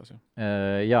lietotās.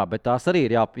 Jā, bet tās arī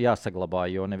ir jāsaglabā,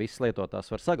 jo ne visas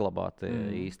lietotās var saglabāt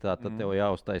īsti. Tad tev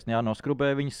jāuztaisna,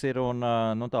 jānoskrubē viņas ir,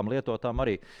 un tām lietotām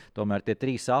arī. Tomēr tie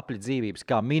 3 apļi dzīvības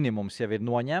kā minimums jau ir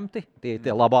noņemti.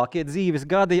 Tie labākie dzīves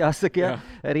gadi, jāsaka,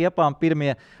 riepām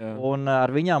pirmie. Jā. Un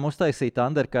ar viņām uztaisīt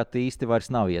undercut īsti vairs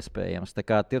nav iespējams. Tā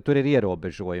kā tur ir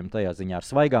ierobežojumi tajā ziņā.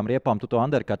 Ar svaigām riepām tu to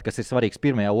undercut, kas ir svarīgs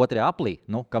 1. un 2. aplī,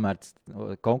 kamēr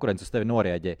konkurence uz tevi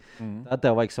noreaģē. Tad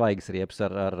tev vajag svaigas riepas,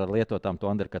 ar lietotām to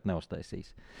undercut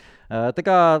neuztaisīs. Tā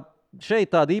kā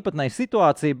šeit tāda īpatnēja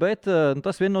situācija, bet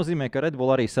tas vien nozīmē, ka Red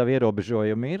Bull arī savi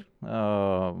ierobežojumi ir.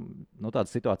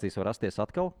 Tādas situācijas var rasties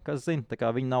atkal, kas zina, tā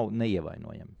kā viņi nav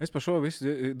neievainojami. Es par šo visu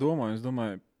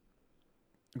domāju,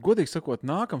 godīgi sakot,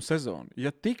 nākamā sezona,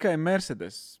 ja tikai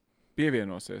Mercedes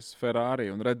pievienosies Ferrari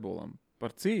un Red Bullam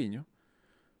par cīņu,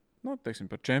 teiksim,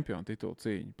 par čempionu titulu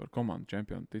cīņu, par komandu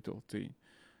čempionu titulu cīņu,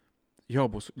 jau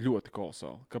būs ļoti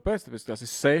kolosāli. Kāpēc? Tāpēc tās ir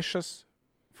 6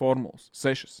 formulas.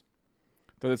 6.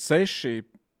 Tad 6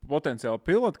 potenciāli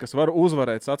piloti, kas var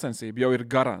uzvarēt sacensību, jau ir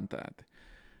garantēti.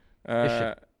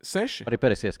 6. Arī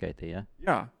Peres ieskaitīja.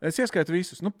 Jā, es ieskaitu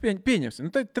visus.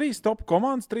 Pieņemsim. Te 3 top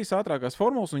komandas, 3 ātrākās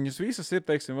formulas, un viņas visas ir,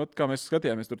 teiksim, kā mēs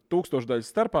skatījāmies, tur 1000 daļas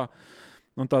starpā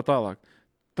un tā tālāk.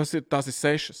 Tās ir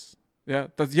 6. Ja,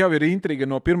 tas jau ir intriga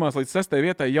no 1. līdz 6.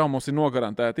 vietai, jau mums ir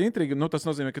nogarantēta intriga. Tas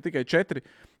nozīmē, ka tikai 4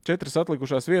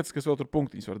 atlikušās vietas, kas vēl tur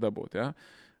punktiņus var dabūt. Ja.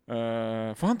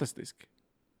 Fantastiski.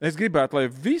 Es gribētu, lai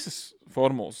visas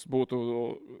formulas būtu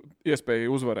iespēja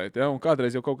uzvarēt. Ja, un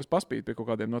kādreiz jau kaut kas paspīd pie kaut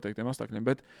kādiem noteiktiem apstākļiem.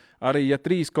 Bet arī, ja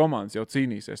 3 komandas jau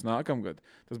cīnīsies nākamgad,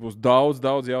 tas būs daudz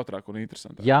jautrāk un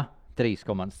interesantāk. Ja 3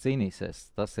 komandas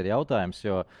cīnīsies, tas ir jautājums,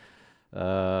 jo...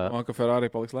 ka Ferrari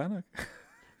paliks lēnāk?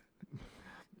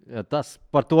 Tas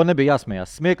par to nebija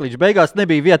jāsmējās. Smieklīgs beigās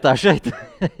nebija vietā šeit,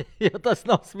 jo tas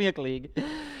nav smieklīgi.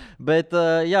 Bet,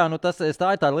 tā ir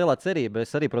tāda lielā cerība.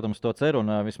 Es arī, protams, to ceru,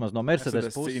 un vismaz no Mercedes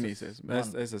puses. Cīnīsies.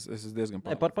 Es esmu diezgan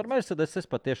pārāk. Par Mercedes es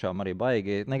pat tiešām arī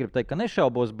baigi, negribu teikt, ka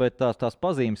nešaubos, bet tās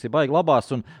pazīmes ir baigi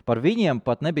labās, un par viņiem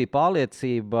pat nebija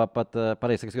pārliecība,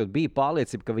 pareizi sakot, bija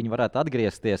pārliecība, ka viņi varētu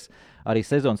atgriezties arī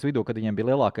sezonas vidū, kad viņiem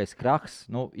bija lielākais krahs.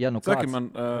 Kāds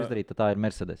izdarīt, tad tā ir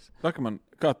Mercedes. Saki man,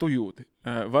 kā tu jūti?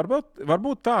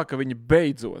 Varbūt tā, ka viņi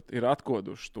beidzot ir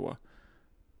atkoduši to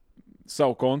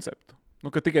savu konceptu.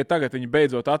 Ka tikai tagad viņi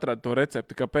beidzot atrada to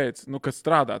recepti, kāpēc, kas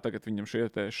strādā tagad viņam šie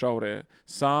šaurie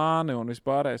sāni un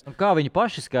vispārējais. Kā viņi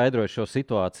paši skaidroja šo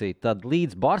situāciju, tad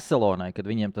līdz Barcelonai, kad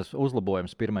viņiem tas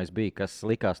uzlabojums pirmais bija, kas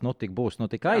likās, tik būs,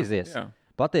 tik aizies. Jā.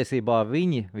 Patiesībā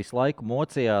viņi visu laiku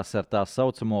mocījās ar tā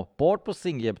saucamo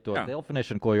porpoising, jeb to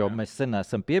delfinēšanu, ko jau mēs sen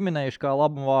esam pieminējuši kā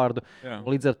labu vārdu. Jā.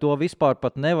 Līdz ar to vispār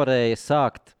pat nevarēja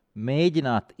sākt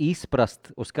mēģināt izprast,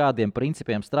 uz kādiem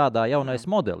principiem strādā jaunais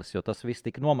modelis, jo tas viss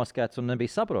tika nomaskēts un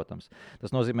nebija saprotams.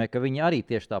 Tas nozīmē, ka viņi arī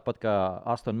tieši tāpat kā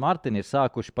Aston Martin ir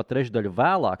sākuši pat trešdaļu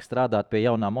vēlāk strādāt pie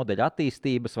jaunā modeļa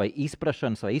attīstības vai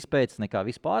izprašanas vai izpētes nekā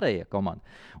vispārējie komandi.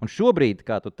 Un šobrīd,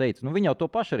 kā tu teici, viņi jau to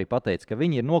paši arī pateica, ka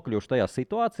viņi ir nokļuvuši tajā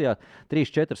situācijā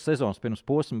 3-4 sezonas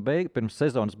pirms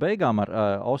sezonas beigām ar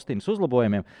Austinas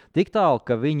uzlabojumiem, tik tālu,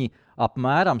 ka viņi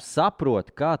apmēram saprot,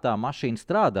 kā tā mašīna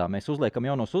strādā. Mēs uzliekam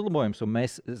jaunos uzlabojumus, un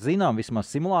mēs zinām vismaz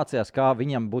simulācijās, kā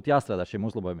viņam būtu jāstrādā šiem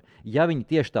uzlabojumiem. Ja viņi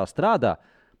tieši tā strādā,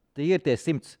 tie ir tie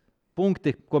 100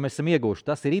 punkti, ko mēs esam ieguvuši.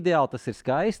 Tas ir ideāli, tas ir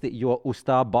skaisti, jo uz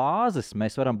tā bāzes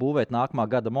mēs varam būvēt nākamā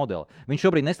gada modeli. Viņš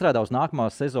šobrīd nestrādā uz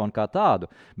nākamā sezonu kā tādu,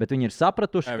 bet viņi ir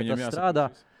sapratuši, ka tas strādā.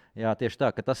 Jā, tieši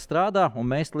tā, ka tas strādā, un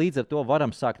mēs līdz ar to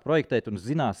varam sākt projektēt un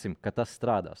zināsim, ka tas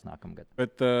strādās nākamgad.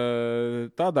 Bet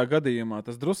tādā gadījumā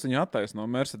tas drusciņi attaisno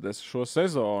Mercedes šo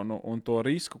sezonu un to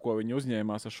risku, ko viņi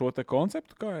uzņēmās ar šo te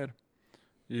konceptu, kā ir.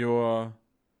 Jo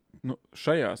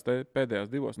šajās pēdējās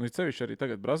divos, sevišķi arī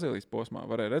tagad Brazīlijas posmā,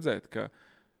 varēja redzēt, ka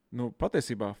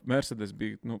patiesībā Mercedes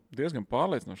bija diezgan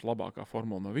pārliecinoši labākā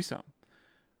formula no visām.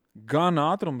 Gan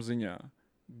ātruma ziņā,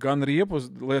 gan riepu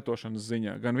lietošanas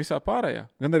ziņā, gan visā pārējā,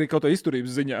 gan arī kaut kā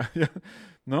izturības ziņā. Ja?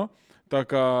 Tā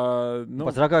kā...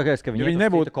 Pats rakākais, ka viņi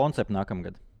nebūtu konceptu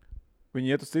nākamgad.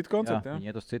 Viņi iet uz citu konceptu, jā?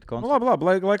 Viņi iet uz citu konceptu.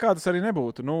 Labi, lai kā tas arī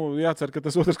nebūtu. Jācer, ka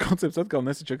tas otrs koncepts atkal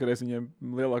nesačakarēs viņiem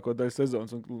lielāko daļu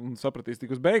sezonas un sapratīs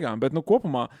tik uz beigām. Bet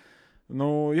kopumā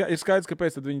ir skaidrs,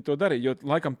 kāpēc viņi to darīja. Jo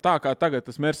laikam tā kā tagad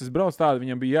tas Mercedes brauc tādu,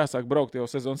 viņam bija jāsāk braukt jau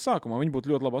sezonas sākumā. Viņi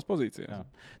būtu ļoti labās pozīcijās.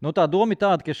 Tā doma ir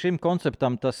tāda, ka šim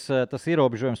konceptam tas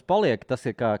ierobežojums paliek. Tas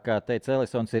ir, kā teica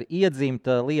Elisons, ir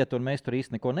iedzimta lieta, un mēs tur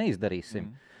īsti neko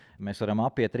neizdarīsim. Mēs varam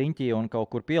apiet riņķī un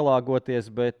kaut kur pielāgoties,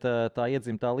 bet tā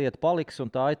iedzimtā lieta paliks, un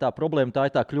tā ir tā problēma, tā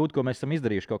ir tā kļūda, ko mēs esam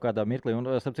izdarījuši kaut kādā mirklī. Un,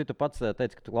 starp citu, pats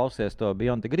teica, ka tu klausies to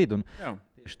Beyond the Grid, un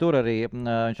tieši tur arī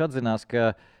viņš atzinās,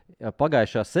 ka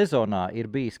pagājušā sezonā ir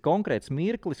bijis konkrēts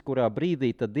mirklis, kurā brīdī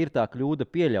tad ir tā kļūda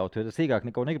pieļauta. Tas sīkāk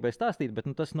neko negribēju stāstīt, bet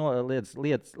tas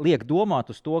liek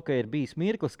domāt uz to, ka ir bijis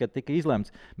mirklis, kad tika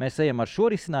izlemts, mēs ejam ar šo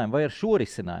risinājumu vai ar šo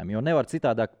risinājumu, jo nevar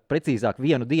citādāk precīzāk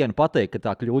vienu dienu pateikt, ka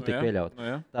tā kļūda tika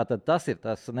pieļauta. Tātad tas ir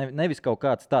tas nevis kaut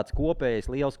kāds tāds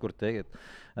kopējs liels, kur te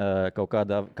kaut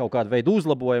kāda veida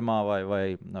uzlabojumā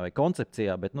vai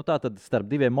koncepcijā, bet tātad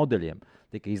starp diviem modeļiem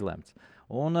tika izlemts.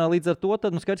 Un līdz ar to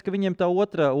tad, skaidrs, ka viņiem tā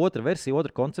otra versija,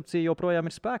 otra koncepcija joprojām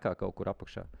ir spēkā kaut kur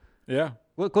apakšā. Jā.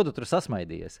 Ko tu tur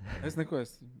sasmaidījies? Es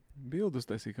bildu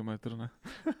uztaisīju, kamēr tur ne.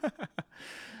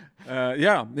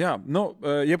 Jā.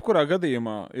 Jebkurā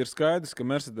gadījumā ir skaidrs, ka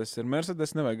Mercedes ir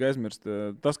Mercedes, nevajag aizmirst.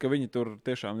 Tas, ka viņi tur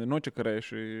tiešām ir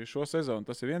nočakarējuši šo sezonu,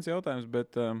 tas ir viens jautājums,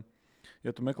 bet...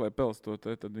 Ja tu meklē peles to,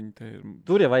 tad viņi te ir...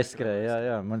 Tur jau aizskrēja,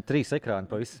 jā. Man 3 ekrāni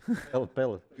pa visu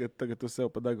peli. Tagad tu sev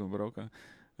pa degunu braukā.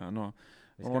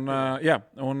 Un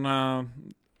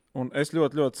es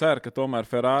ļoti, ļoti ceru, ka tomēr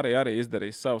Ferrari arī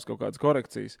izdarīs savas kaut kādas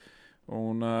korekcijas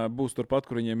un būs turpat,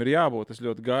 kur viņiem ir jābūt. Es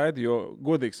ļoti gaidu, jo,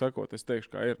 godīgi sakot, es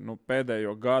teikšu, kā ir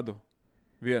pēdējo gadu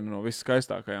viena no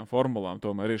viskaistākajām formulām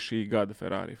tomēr ir šī gada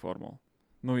Ferrari formula.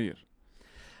 Ir.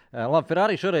 Labi,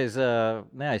 Ferrari šoreiz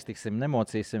neaiztiksim,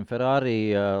 nemocīsim.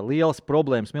 Ferrari lielas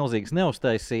problēmas milzīgas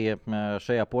neuztaisīja.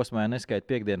 Šajā posmā neskaita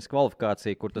piekdienas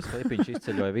kvalifikācija, kur tas Felipiņš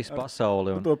izceļoja visu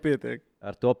pasauli. To pietiek.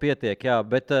 Ar to pietiek, jā,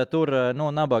 bet tur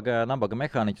nabaga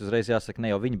mehāniķi uzreiz jāsaka, ne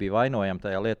jau viņi bija vainojami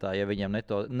tajā lietā. Ja viņiem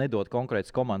nedod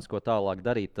konkrētas komandas, ko tālāk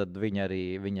darīt, tad viņi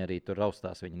arī tur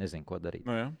raustās, viņi nezin, ko darīt.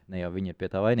 Ne jau viņi ir pie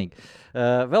tā vainīgi.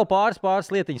 Vēl pāris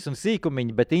lietiņas un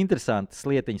sīkumiņi, bet interesantas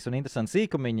lietiņas un interesanti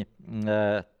sīkumiņi.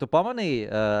 Tu pamanīji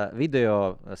video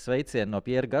sveicienu no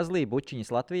Pierre Gasly, bučiņas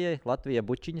Latvijai? Latvija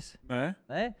bučiņas?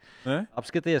 Nē?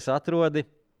 Apskaties, atrodi.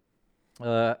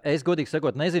 Es godīgi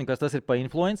sakot, nezinu, kas tas ir pa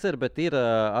influenceru, bet ir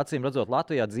acīm redzot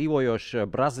Latvijā dzīvojošs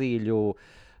Brazīļu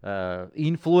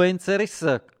influenceris,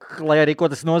 lai arī ko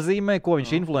tas nozīmē, ko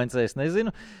viņš influencē, es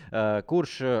nezinu,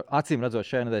 kurš acīm redzot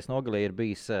šajā nedēļas nogalē ir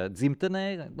bijis dzimtenē.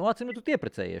 Acīm redzot,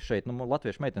 ieprecējies šeit,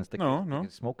 latviešu meitenes tik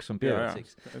smukas un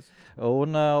pievilcīgs.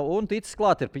 Un ticis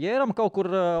klāt ir Pieram kaut kur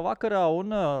vakarā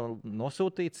un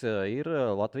nosūtīts ir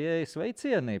Latvijai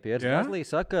sveicieni. Piers Gasly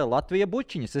saka Latvija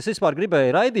bučiņas. Es vispār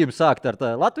gribēju raidījumu sākt ar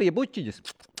tā Latvija bučiņas.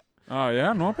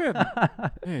 Jā, nopietni.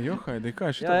 Johaidī, kā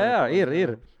šitā? Jā,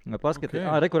 ir. Paskatiet,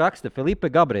 reku raksta Felipe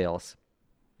Gabriels.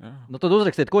 Tad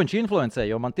uzrakstiet, ko viņš influencē,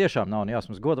 jo man tiešām nav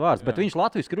jāsmas godu vārds, bet viņš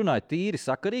latviski runāja tīri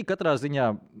sakarīgi, katrā ziņā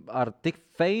ar tik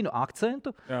feinu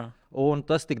akcentu, un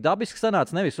tas tik dabiski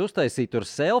sanāca, nevis uztaisīt tur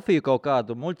selfiju kaut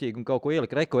kādu muļķīgu un kaut ko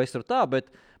ielikt reku, es tur tā,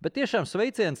 bet tiešām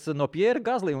sveiciens no Pierre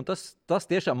Gasly, un tas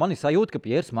tiešām man ir sajūta, ka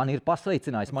Pierres man ir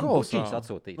pasveicinājis, man bučiņas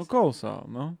atsūtīts.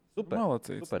 Kolosāli,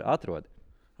 Super, atrodi.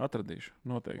 Atradīšu,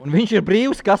 noteikti. Un viņš ir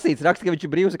brīvs kasīts, raksta, ka viņš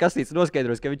ir brīvs kasīts,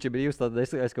 noskaidros, ka viņš ir brīvs, tad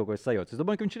es kaut ko sajaucu. Es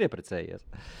domāju, ka viņš ir ieprecējies.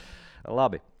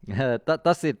 Labi,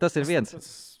 tas ir viens. Tas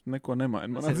neko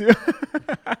nemaina manā dzīvē.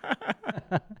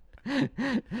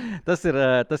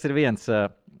 Tas ir viens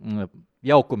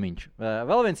jaukumiņš.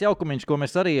 Vēl viens jaukumiņš, ko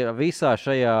mēs arī visā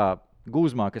šajā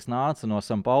gūzmā, kas nāca no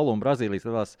São Paulo un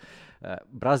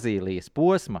Brazīlijas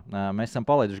posma, mēs esam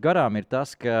palaiduši garām, ir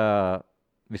tas, ka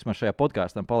vismaz šajā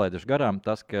podkāstam palaiduši garām,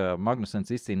 tas, ka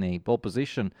Magnusens izcīnīja pole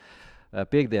position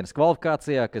piekdienas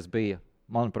kvalifikācijā, kas bija,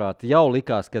 manuprāt, jau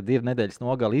likās, ka ir nedēļas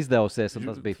nogali izdevusies, un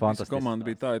tas bija fantastiski. Komanda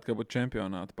bija tā, ka būtu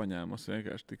čempionātu paņēmusi,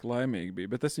 vienkārši tik laimīgi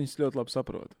bija, bet es viņus ļoti labi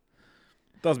saprotu.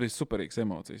 Tas bija superīgs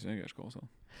emocijas, vienkārši klausās.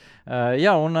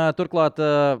 Jā, un turklāt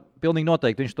pilnīgi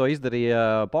noteikti viņš to izdarīja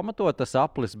pamatot. Tas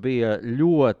aplis bija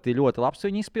ļoti, ļoti labs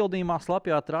viņa izpildījumā,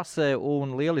 slapjā trasē,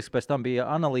 un lieliski pēc tam bija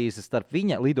analīze starp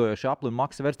viņa lidojošu apli un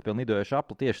Maksa Verstapena lidojošu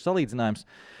apli tieši salīdzinājums.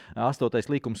 8.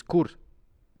 līkums, kur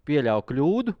pieļauj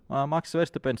kļūdu Maks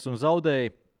Verstapens un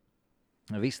zaudēja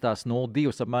visas tās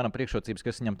 0,2 apmēram priekšrocības,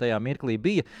 kas viņam tajā mirklī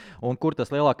bija, un kur tas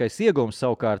lielākais iegūms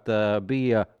savukārt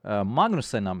bija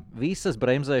Magnusenam. Visas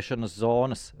bremzēšanas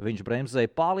zonas viņš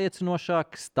bremzēja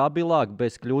pārliecinošāk, stabilāk,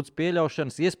 bez kļūdas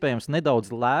pieļaušanas, iespējams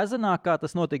nedaudz lēzenāk, kā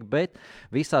tas notika, bet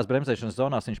visās bremzēšanas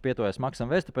zonās viņš pietuvojas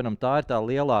Maksam Verstapenam. Tā ir tā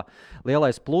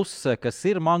lielais pluss, kas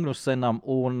ir Magnusenam,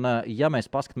 un ja mēs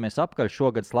paskatāmies apkaļ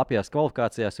šogad slapjās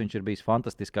kvalifikācijās, viņš ir bijis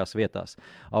fantastiskās vietās,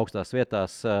 augstās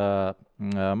vietās.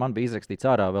 Man bija izrakstīts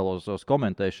ārā vēl uz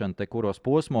komentēšanu, kuros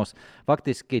posmos.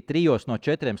 Faktiski 3 no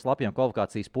 4 slapjiem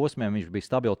kvalifikācijas posmiem viņš bija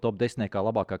stabili top 10, kā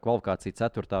labākā kvalifikācija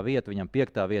 4. vieta, viņam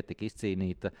 5. vieta tika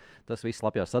izcīnīta. Tas viss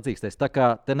slapjās sacīkstēs. Tā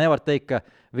kā te nevar teikt, ka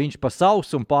viņš pa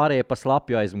sausu un pārējie pa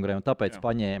slapju aizmugurē, un tāpēc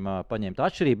paņēma tā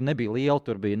atšķirība. Nebija liela,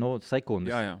 tur bija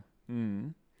sekundes. Jā.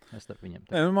 Starp viņiem.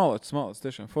 Malacis,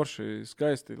 tiešām forši,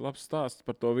 skaisti, labs stāsts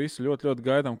par to visu. Ļoti, ļoti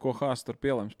gaidām, ko Haas tur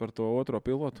pielems par to otro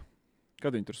pilotu.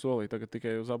 Kad viņi tur solīja? Tagad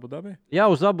tikai uz Abu Dabi? Jā,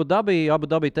 uz Abu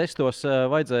Dabi testos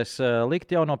vajadzēs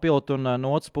likt jauno pilotu, un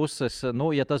no otras puses,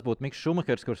 ja tas būtu Miks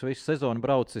Šumahers, kurš visu sezonu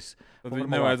braucis, tad viņi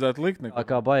nevajadzētu likt neko.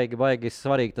 Kā baigi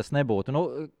svarīgi tas nebūtu.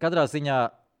 Katrā ziņā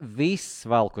viss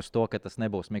velk uz to, ka tas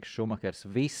nebūs Miks Šumahers.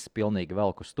 Viss pilnīgi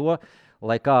velk uz to,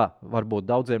 lai kā varbūt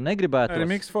daudziem negribētu. Arī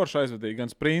Miks forši aizvadīja gan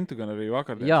sprintu, gan arī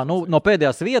vakardienas. Jā, no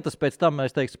pēdējās vietas, pēc tam,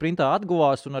 es teiktu, sprintā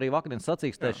atguvās, un arī vakardienas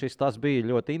sacīkstē tas bija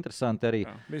ļoti interesanti. Arī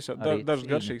dažas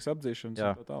garšīgas apdzīšanas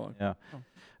un tā tālāk. Jā.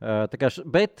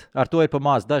 Bet ar to ir pa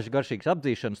maz dažas garšīgas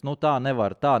apdzīšanas. Tā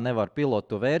nevar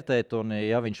pilotu vērtēt, un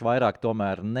ja viņš vairāk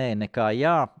tomēr nekā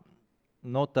jā,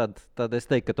 tad es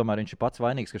teiktu, ka tomēr viņš ir pats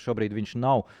vainīgs, ka šobrīd viņš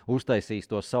nav uztaisījis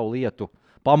to savu lietu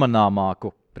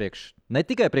pamanāmāku ne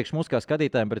tikai priekš mūsu kā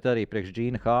skatītājiem, bet arī priekš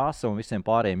Džīna Hāsa un visiem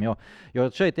pārējiem. Jo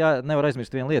šeit nevar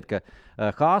aizmirst vienu lietu, ka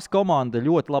Hāsa komanda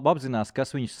ļoti labi apzinās,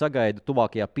 kas viņus sagaida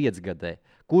tuvākajā 5-gadē.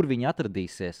 Kur viņi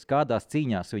atradīsies, kādās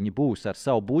cīņās viņi būs ar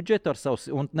savu budžetu,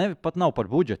 un pat nav par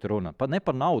budžetu runa, ne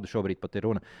par naudu šobrīd pat ir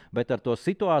runa, bet ar to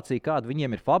situāciju, kāda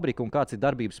viņiem ir fabrika un kāds ir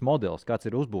darbības modelis, kāds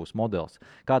ir uzbūves modelis,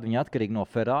 kāda viņi atkarīgi no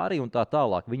Ferrari un tā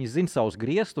tālāk. Viņi zina savus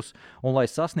griestus, un lai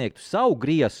sasniegtu savu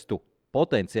griestu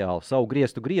potenciāli, savu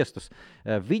griestus,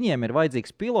 viņiem ir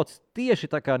vajadzīgs pilots tieši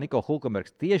tā kā Niko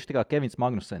Hulkenbergs, tieši tā kā Kevins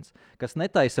Magnusens, kas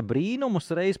netaisa brīnumus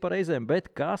reiz pa reizēm, bet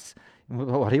kas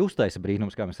arī uztaisa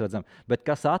brīnumus, kā mēs redzam, bet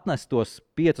kas atnes tos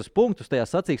 5 punktus tajā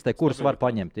sacīkstē, kurus var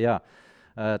paņemt. Jā.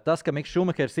 Tas, ka Miks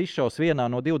Šumahers izšaus vienā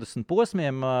no 20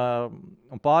 posmiem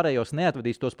un pārējos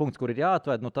neatvadīs tos punktus, kur ir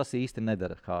jāatved, tas īsti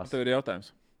nedara Haas. Tev ir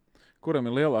jautājums.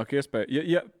 Kuram ir lielāka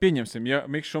iespēja, pieņemsim, ja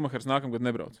Miks Šumahers nākamgad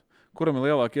nebrauc, kuram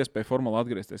ir lielāka iespēja formulā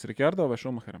atgriezties, Rikardo vai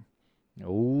Šumaheram?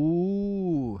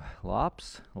 Labs.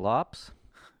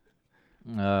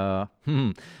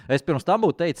 Es pirms tam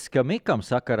būtu teicis, ka Mikam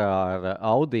sakarā ar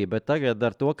Audi, bet tagad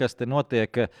ar to, kas te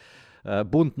notiek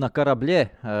Buntna Karabļē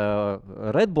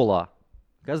Red Bullā,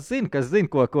 kas zina,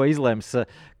 ko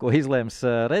izlems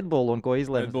Red Bull un ko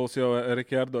izlems. Red Bulls jau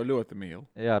Rikardo ļoti mīl.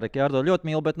 Jā, Rikardo ļoti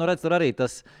mīl, bet redz, tur arī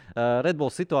tas Red Bull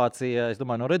situācija, es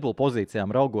domāju, no Red Bull pozīcijām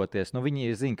raugoties,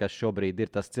 viņi zina, kas šobrīd ir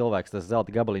tas cilvēks, tas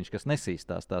zelta gabaliņš, kas nesīs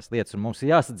tās lietas, un mums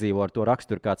ir jāsadzīvo ar to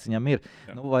raksturu, kāds viņam ir.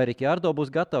 Vai Rikardo būs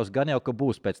gatavs, gan jau, ka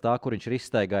būs pēc tā, kur viņš ir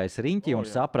izstaigājis riņķi un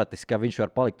sapratis, ka viņš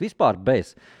var palikt vispār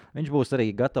bez. Viņš būs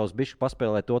arī gatavs bišķi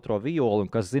paspēlēt otro violi, un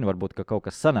kas zina, varbūt, ka kaut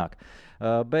kas sanāk.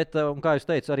 Bet, kā jūs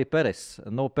teicu, arī Peres.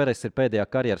 Peres ir pēdējā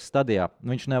karjeras stadijā.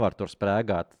 Viņš nevar tur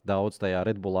sprēgāt daudz tajā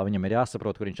Red Bullā. Viņam ir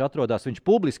jāsaprot, kur viņš atrodas. Viņš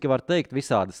publiski var teikt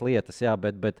visādas lietas, jā,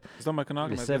 bet es domāju, ka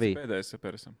nākamais sevi... pēdējais ir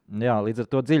Peresam. Jā, līdz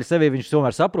ar to dziļi sevi viņš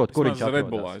tomēr saprot, kur viņš atrodas.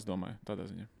 Red Bullā, es domāju, tādā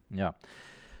ziņā. Jā.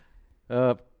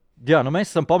 Jā, nu mēs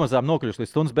esam pamazām nokļuvuši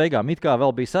līdz stundas beigām. It kā vēl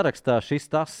bija sarakstā šis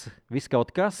tas, viss kaut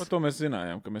kas. Par to mēs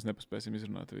zinājām, ka mēs nepaspēsim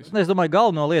izrunāt visu. Es domāju,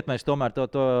 galveno lietu mēs tomēr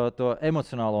to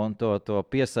emocionālo un to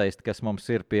piesaisti, kas mums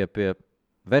ir pie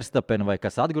Verstapena vai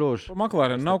kas atgrūž. Par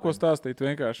McLaren nav ko stāstīt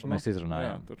vienkārši. Mēs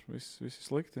izrunājām. Jā, tur viss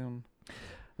slikti.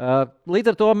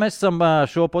 Līdz ar to mēs esam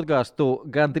šo podkāstu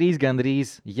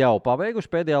gandrīz jau pabeiguši.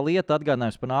 Pēdējā lieta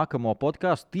atgādinājums par nākamo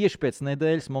podkāstu. Tieši pēc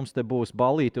nedēļas mums te būs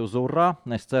ballīti uz urā.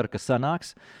 Es ceru, ka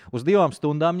sanāks. Uz 2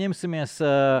 stundām ņemsimies.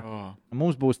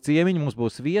 Mums būs ciemiņi, mums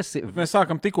būs viesi. Mēs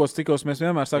sākam tikos, mēs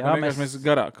vienmēr sākam mēs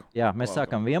garāk. Jā, mēs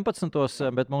sākam 11,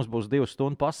 bet mums būs 2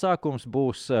 stundu pasākums.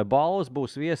 Būs balvas,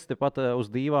 būs viesi tepat uz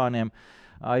divāniem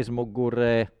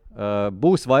aizmugurē.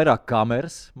 Būs vairāk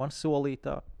kameras, man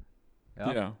solītā.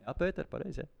 Jā, Pēter,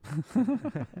 pareizi.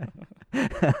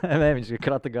 Nē, viņš ir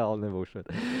krata galva, nebūs šeit.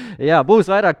 Jā, būs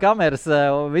vairāk kameras,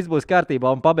 viss būs kārtībā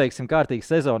un pabeigsim kārtīgu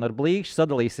sezonu ar blīkšu.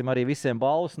 Sadalīsim arī visiem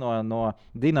balvas no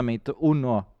Dinamītu un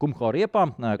no Kumho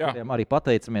riepām, kuriem arī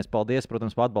pateicamies. Paldies,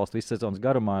 protams, par atbalstu visu sezonas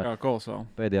garumā. Jā, kolosāli.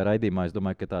 Pēdējā raidījumā es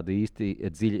domāju, ka tādu īsti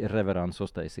dziļu reveransu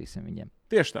uztaisīsim viņiem.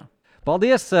 Tieši tā.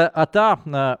 Paldies,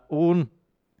 un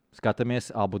skatāmies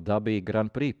Abu Dabī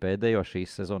Grand Prix pēdējo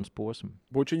šīs sezonas posmu.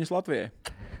 Bučiņas Latvijai.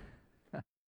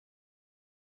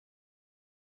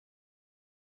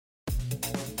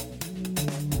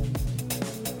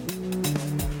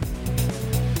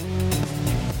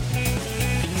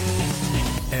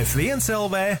 F1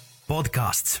 LV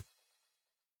podcasts.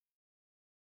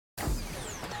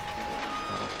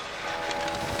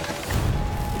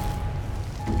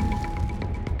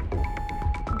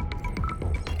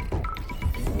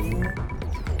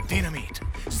 Dinamīta,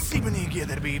 sibenīga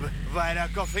iedarbība,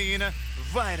 vairāk kofeīna,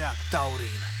 vairāk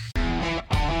taurīna.